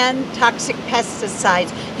 Ban toxic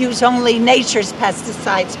pesticides, use only nature's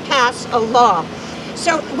pesticides, pass a law.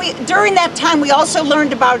 So during that time, we also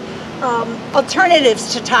learned about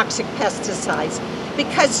alternatives to toxic pesticides,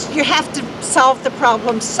 because you have to solve the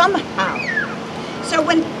problem somehow. So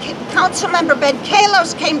when Councilmember Ben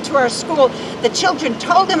Kallos came to our school, the children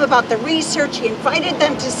told him about the research. He invited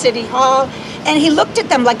them to City Hall, and he looked at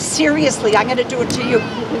them like, seriously, I'm going to do it to you.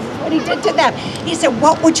 This is what he did to them. He said,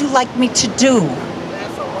 what would you like me to do?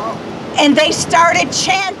 And they started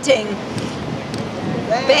chanting,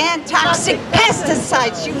 ban toxic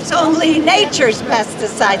pesticides, use only nature's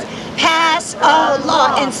pesticides, pass a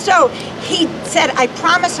law. And so he said, I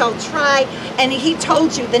promise I'll try. And he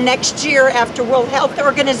told you the next year after World Health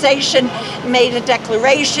Organization made a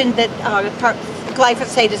declaration that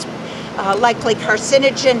glyphosate is likely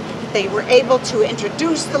carcinogen. They were able to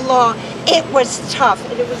introduce the law. It was tough.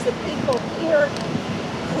 And it was the people here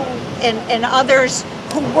and others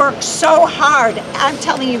who worked so hard. I'm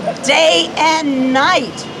telling you, day and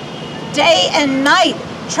night,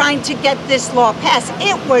 trying to get this law passed.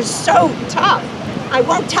 It was so tough. I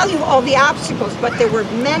won't tell you all the obstacles, but there were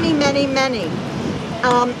many, many, many.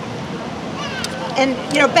 And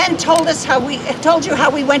you know, Ben told you how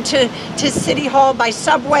we went to City Hall by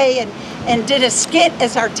subway and did a skit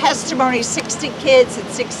as our testimony, 60 kids and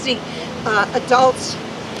 60 adults.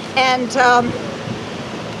 And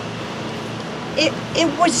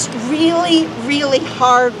it was really, really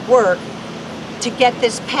hard work to get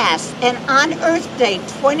this passed. And on Earth Day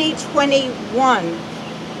 2021,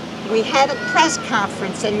 we had a press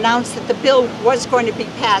conference and announced that the bill was going to be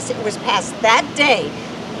passed. It was passed that day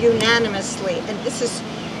unanimously. And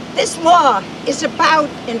this law is about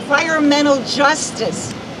environmental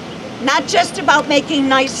justice, not just about making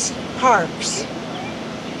nice parks,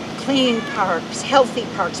 clean parks, healthy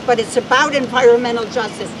parks, but it's about environmental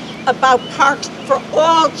justice, about parks for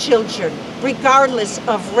all children, regardless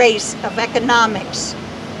of race, of economics.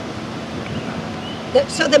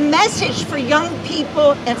 So the message for young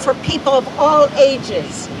people and for people of all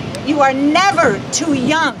ages, you are never too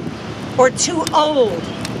young or too old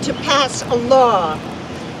to pass a law.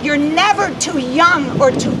 You're never too young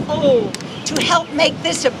or too old to help make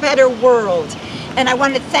this a better world. And I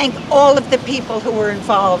want to thank all of the people who were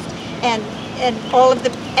involved and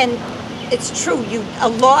it's true, a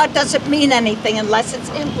law doesn't mean anything unless it's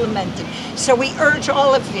implemented. So we urge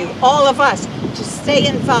all of you, all of us, to stay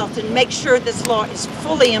involved and make sure this law is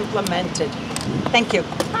fully implemented. Thank you.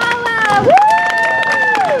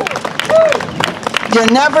 You're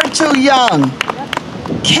never too young.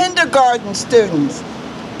 Kindergarten students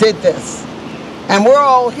did this. And we're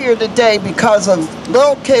all here today because of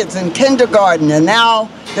little kids in kindergarten, and now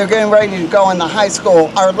they're getting ready to go into high school.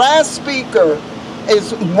 Our last speaker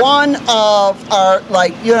is one of our,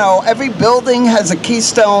 every building has a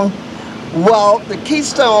keystone. Well, the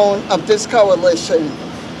keystone of this coalition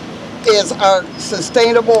is our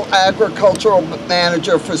Sustainable Agricultural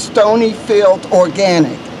Manager for Stonyfield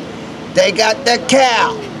Organic. They got the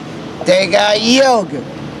cow. They got yogurt.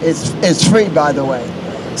 It's free, by the way.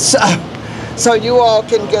 So you all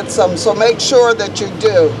can get some. So make sure that you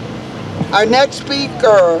do. Our next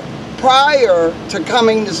speaker, prior to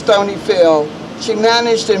coming to Stonyfield, she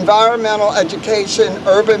managed environmental education,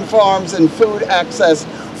 urban farms, and food access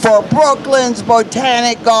for Brooklyn's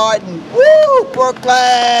Botanic Garden. Woo,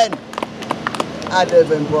 Brooklyn! I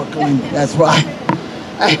live in Brooklyn, that's why.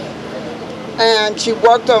 And she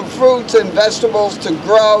worked on fruits and vegetables to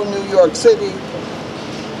grow New York City.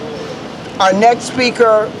 Our next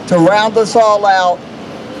speaker, to round us all out,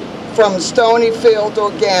 from Stonyfield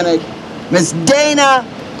Organic, Miss Dana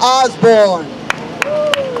Osborne.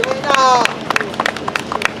 Dana.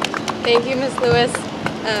 Thank you, Ms. Lewis.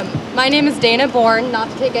 My name is Dana Bourne, not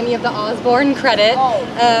to take any of the Osborne credit,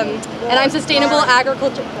 and I'm Sustainable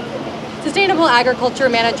Agriculture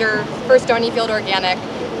Manager for Stonyfield Organic,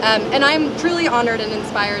 and I'm truly honored and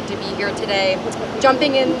inspired to be here today,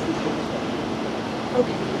 jumping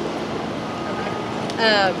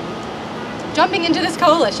into this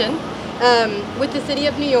coalition with the City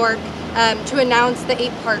of New York to announce the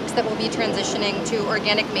 8 parks that will be transitioning to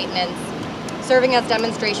organic maintenance, serving as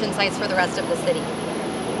demonstration sites for the rest of the city.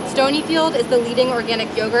 Stonyfield is the leading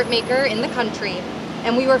organic yogurt maker in the country,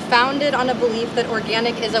 and we were founded on a belief that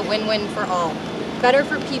organic is a win-win for all, better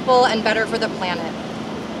for people and better for the planet.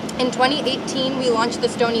 In 2018, we launched the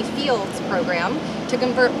Stony Fields program to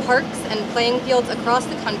convert parks and playing fields across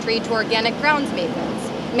the country to organic grounds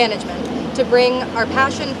management, to bring our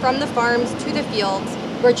passion from the farms to the fields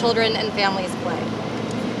where children and families play.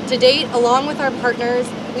 To date, along with our partners,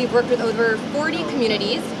 we've worked with over 40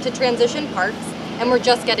 communities to transition parks, and we're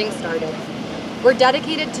just getting started. We're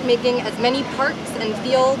dedicated to making as many parks and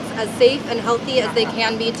fields as safe and healthy as they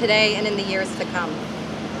can be today and in the years to come.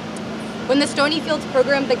 When the Stonyfields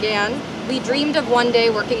program began, we dreamed of one day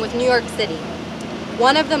working with New York City,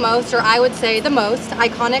 one of the most, or I would say the most,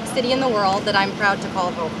 iconic city in the world that I'm proud to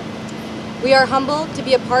call home. We are humbled to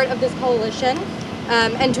be a part of this coalition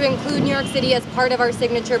and to include New York City as part of our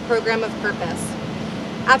signature program of purpose.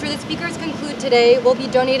 After the speakers conclude today, we'll be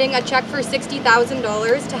donating a check for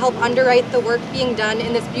 $60,000 to help underwrite the work being done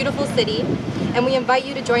in this beautiful city and we invite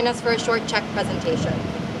you to join us for a short check presentation.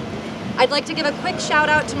 I'd like to give a quick shout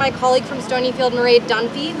out to my colleague from Stonyfield, Mairead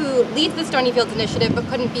Dunphy, who leads the Stonyfields initiative but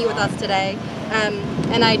couldn't be with us today.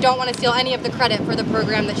 And I don't want to steal any of the credit for the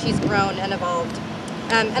program that she's grown and evolved.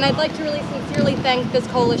 And I'd like to really sincerely thank this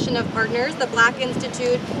coalition of partners, the Black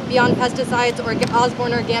Institute, Beyond Pesticides,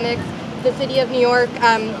 Osborne Organics, the City of New York,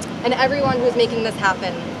 and everyone who's making this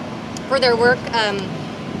happen for their work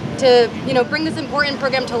to bring this important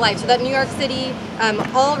program to life so that New York City,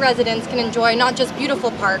 all residents can enjoy not just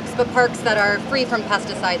beautiful parks, but parks that are free from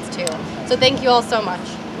pesticides too. So thank you all so much.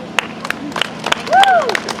 Woo!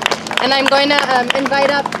 And I'm going to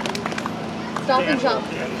invite up Stop and Shop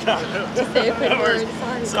to say a quick word.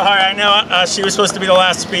 Sorry, I know she was supposed to be the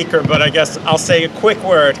last speaker, but I guess I'll say a quick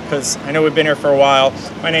word because I know we've been here for a while.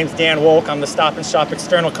 My name's Dan Wolk. I'm the Stop and Shop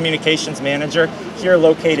External Communications Manager here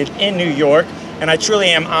located in New York. And I truly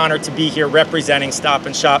am honored to be here representing Stop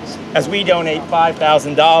and Shop as we donate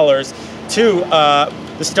 $5,000 to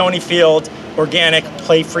the Stonyfield Organic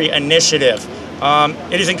Play Free Initiative.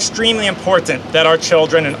 It is extremely important that our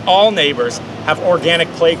children and all neighbors have organic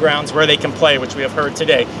playgrounds where they can play, which we have heard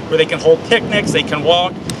today, where they can hold picnics, they can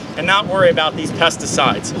walk, and not worry about these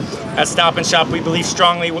pesticides. At Stop and Shop, we believe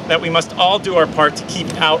strongly that we must all do our part to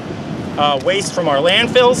keep out waste from our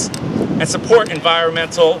landfills and support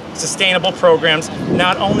environmental, sustainable programs,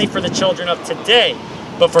 not only for the children of today,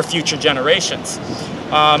 but for future generations.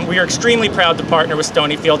 We are extremely proud to partner with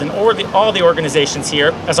Stonyfield and all the organizations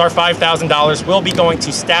here, as our $5,000 will be going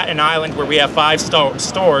to Staten Island, where we have 5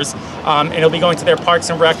 stores, and it'll be going to their Parks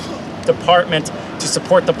and Rec department to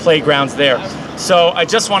support the playgrounds there. So I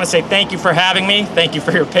just want to say thank you for having me, thank you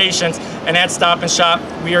for your patience, and at Stop and Shop,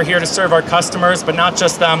 we are here to serve our customers, but not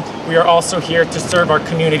just them, we are also here to serve our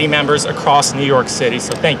community members across New York City,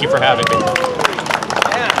 so thank you for having me.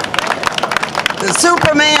 The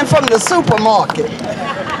Superman from the supermarket,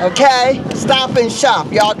 okay? Stop and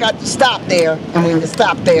Shop, y'all got to stop there, and when you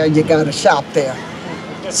stop there, you got to shop there.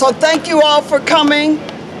 So thank you all for coming.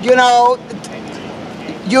 You know,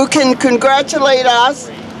 you can congratulate us.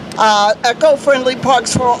 Eco-friendly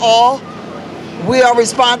parks for all. We are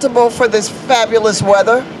responsible for this fabulous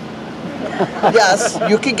weather. Yes,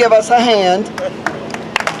 you can give us a hand.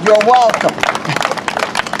 You're welcome.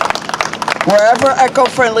 Wherever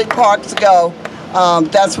eco-friendly parks go,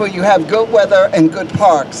 that's where you have good weather and good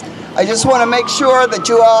parks. I just want to make sure that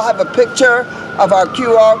you all have a picture of our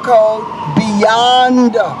QR code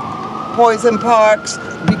beyond poison parks,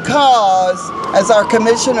 because, as our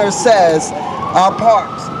commissioner says, our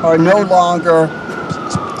parks are no longer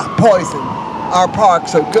poison. Our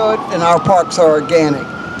parks are good and our parks are organic.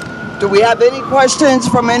 Do we have any questions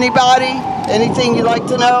from anybody? Anything you'd like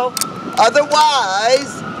to know? Otherwise,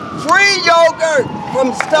 free yogurt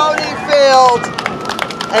from Stonyfield,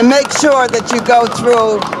 and make sure that you go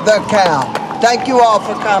through the cow. Thank you all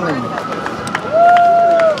for coming.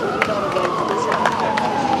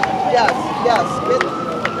 Yes, yes.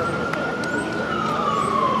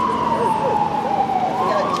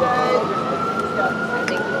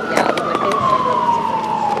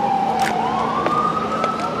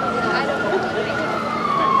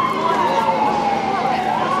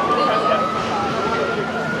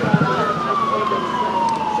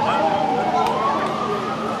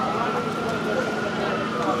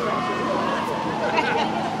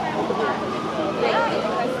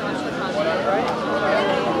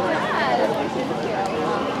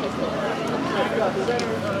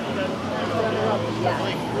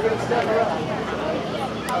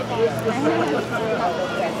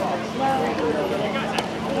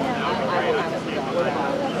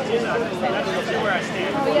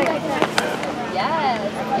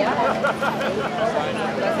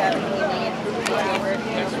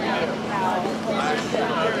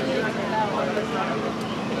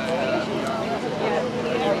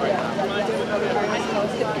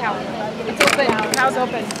 It's open. Cow's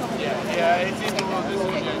open. Yeah, it's even more this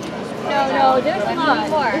weekend. No, there's a lot.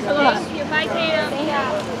 There's a lot. Thank you. Bye, Tatum.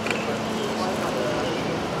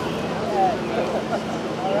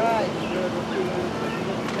 All right.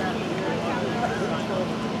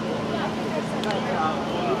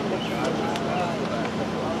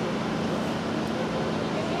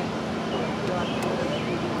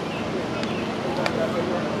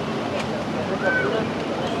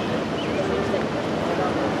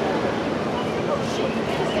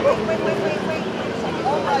 Wait.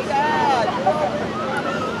 Oh my God.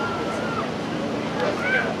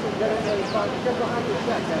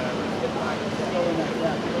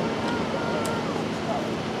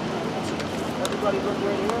 Everybody look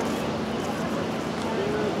right here.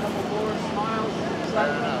 A couple more smiles.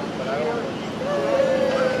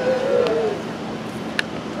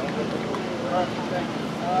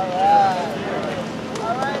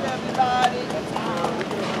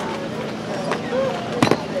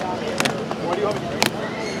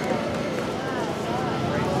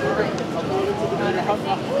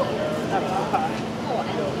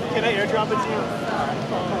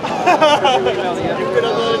 could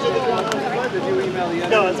upload it to the Dropbox. Did you email the editor?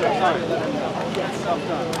 No, it's all right.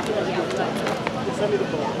 Send me the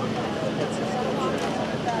form.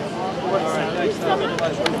 All right, thanks. You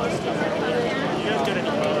guys got any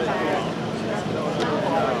photos?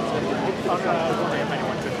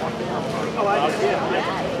 Oh, I did. Yeah.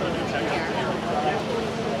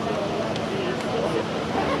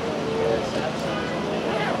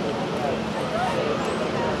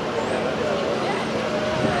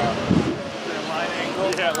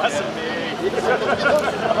 Yeah, less than me.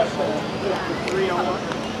 301.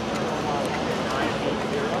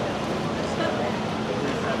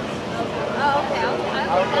 Oh, okay.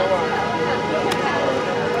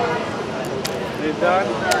 You done?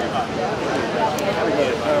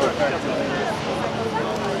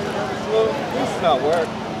 Well, this is not work.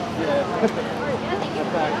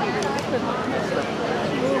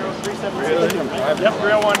 Yep,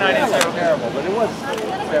 301-980. Terrible, but it was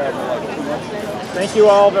terrible like 2 months ago. Thank you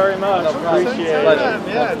all very much. Appreciate it.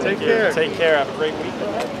 Yeah, take care. Take care. Have a great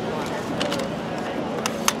weekend.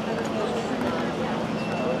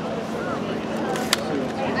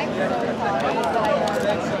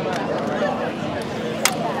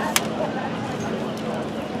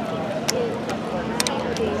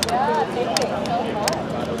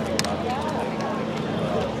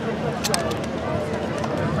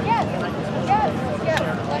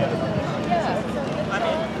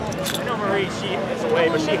 I know Marie, she is away,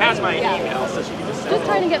 but she has my email, so she can just send Just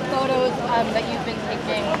trying to get photos that you've been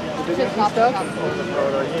taking to Stop the Shop.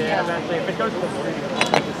 Yeah, eventually. If it goes to the free,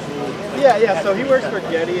 Yeah, so he works for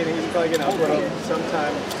Getty, and he's probably going to upload them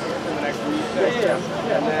sometime in the next week.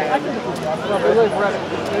 And then... I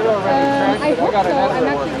hope so. I'm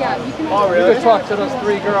actually, yeah, you can... Oh, really? You could talk to those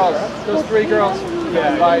three girls. Those three girls who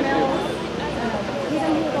advise you.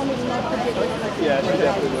 Yeah, she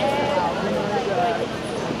definitely will.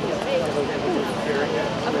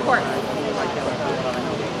 Of course.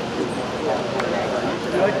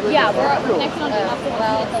 Yeah, we're connected on enough to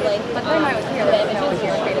the link. But then I was here, the images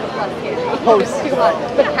here created a plus scary.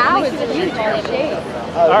 The cow is a huge shape.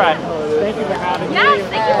 all right. Thank you for having me. Yes,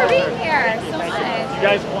 thank you for being here so much. You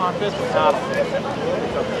guys want this or not? It's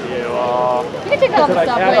up to you. You can take that on the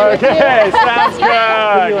subway. Okay, sounds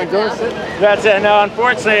good. That's it. No,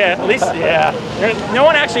 unfortunately, at least, yeah. No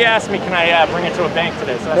one actually asked me, can I bring it to a bank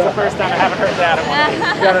today? So that's the first time I haven't heard that.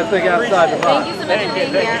 You got to think outside the box. Thank you so much for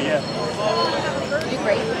being here. Yeah. You did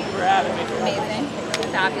great. For having me. Amazing.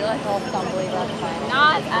 Fabulous. It's unbelievable.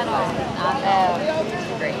 Not at all. Not at all.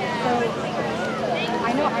 Great.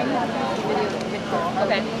 I know I need to do video.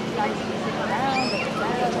 Okay.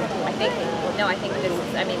 I think this is,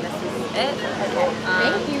 this is it. Okay.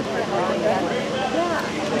 Thank you for having us. Yeah.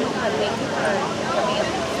 Thank you for coming in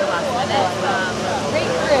the last minute. Great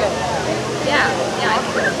crew. Yeah, I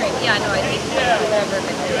think it's great. Yeah, no, I think whatever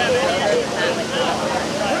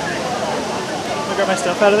Can I grab my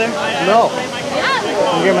stuff out of there? No. Yeah.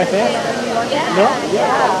 Can you get my fan? Yeah. No?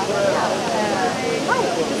 Yeah.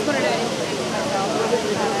 Just wanted to introduce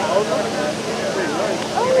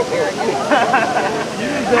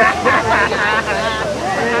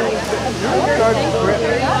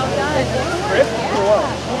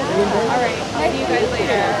Alright, I'll see you guys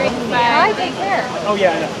later. Great, bye. Take care. Oh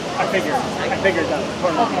yeah, I know. I figured that.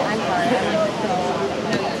 Okay, I'm sorry.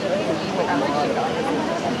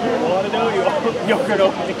 I want to know you. Yogurt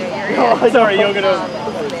opening. Oh, sorry, yogurt opening.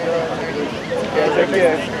 Yeah, take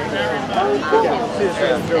care. See you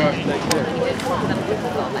soon. Take care.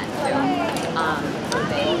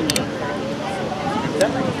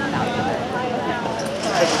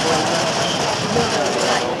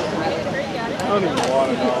 I don't even want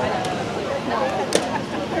to know.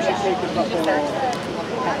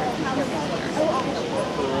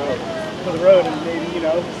 For the road, and maybe, you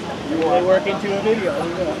really work into a video.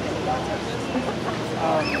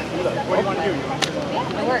 What do you want to do?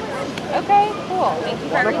 It works. Okay, cool. Thank you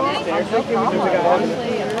for everything.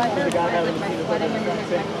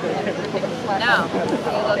 No,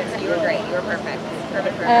 you were great. You were perfect.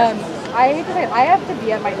 Perfect for us. I hate to say it, I have to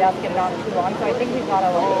be at my desk and not too long, so I think we've got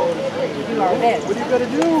to do our bit. What do you got to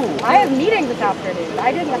do? I have meetings this afternoon.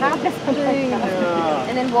 I didn't have this.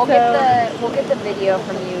 And then we'll get the video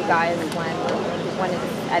from you guys when it's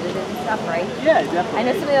edited and stuff, right? Yeah, definitely. I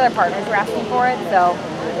know some of the other partners were asking for it, so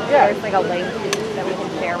there's like a link that we can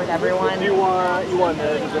share with everyone. Do you want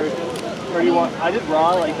the version? Or you want, I did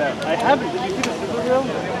raw like that. I haven't, did you see the super reel?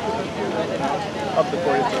 Up the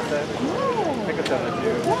 40th birthday? I think I sent it to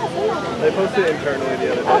you. They posted it internally the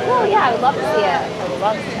other day. Oh, cool, yeah, I would love to see it. I would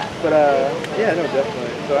love to see it. But, yeah, no,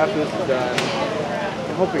 definitely. So after this is done,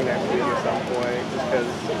 I'm hoping next week at some point, just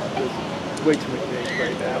because way too many things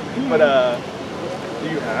right now. But do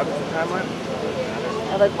you have a timeline?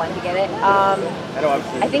 I like when to get it. I know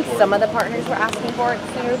obviously. I think some of the partners were asking for it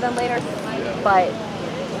sooner than later, but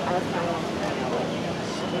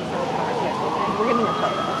we're giving a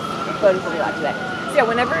photo. Photos will be out today. So yeah,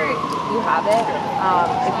 whenever you have it,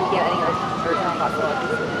 if you get any like urgent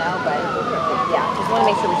possibilities, you know. But yeah, just want to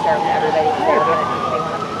make sure we share it with everybody. They want to use it.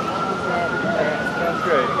 That's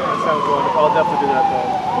great. That sounds wonderful. I'll definitely do that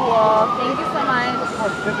though. Cool. Thank you so much.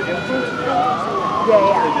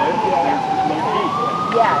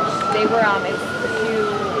 Yeah, they were, it was two,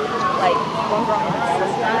 like, one girl and a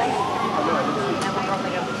sister, and one girl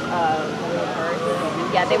like a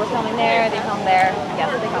person. Yeah, they were filming there, they filmed there.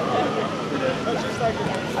 Yeah, so they filmed there.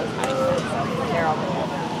 They're all there.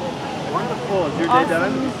 Wonderful. Is your day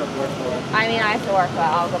done? I mean, I have to work, but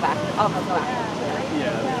I'll go back. I'll go back.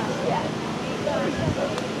 Yeah.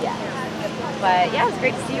 But yeah, it's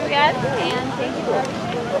great to see you again, and thank you for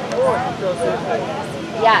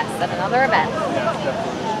yes, at another event.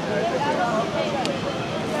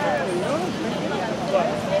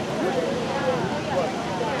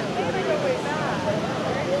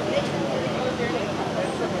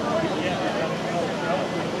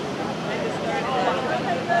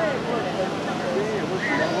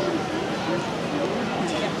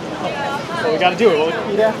 So we got to do it.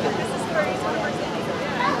 We'll eat after.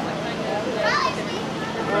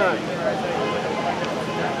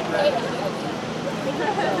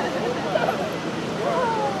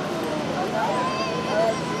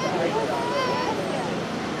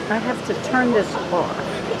 I have to turn this off. I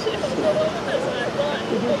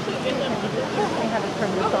have to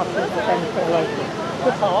turn this off so it's better.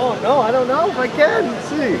 Oh, no, I don't know if I can. Let's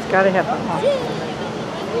see. It's got to have it on.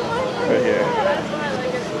 Right here.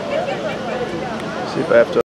 See if I have to.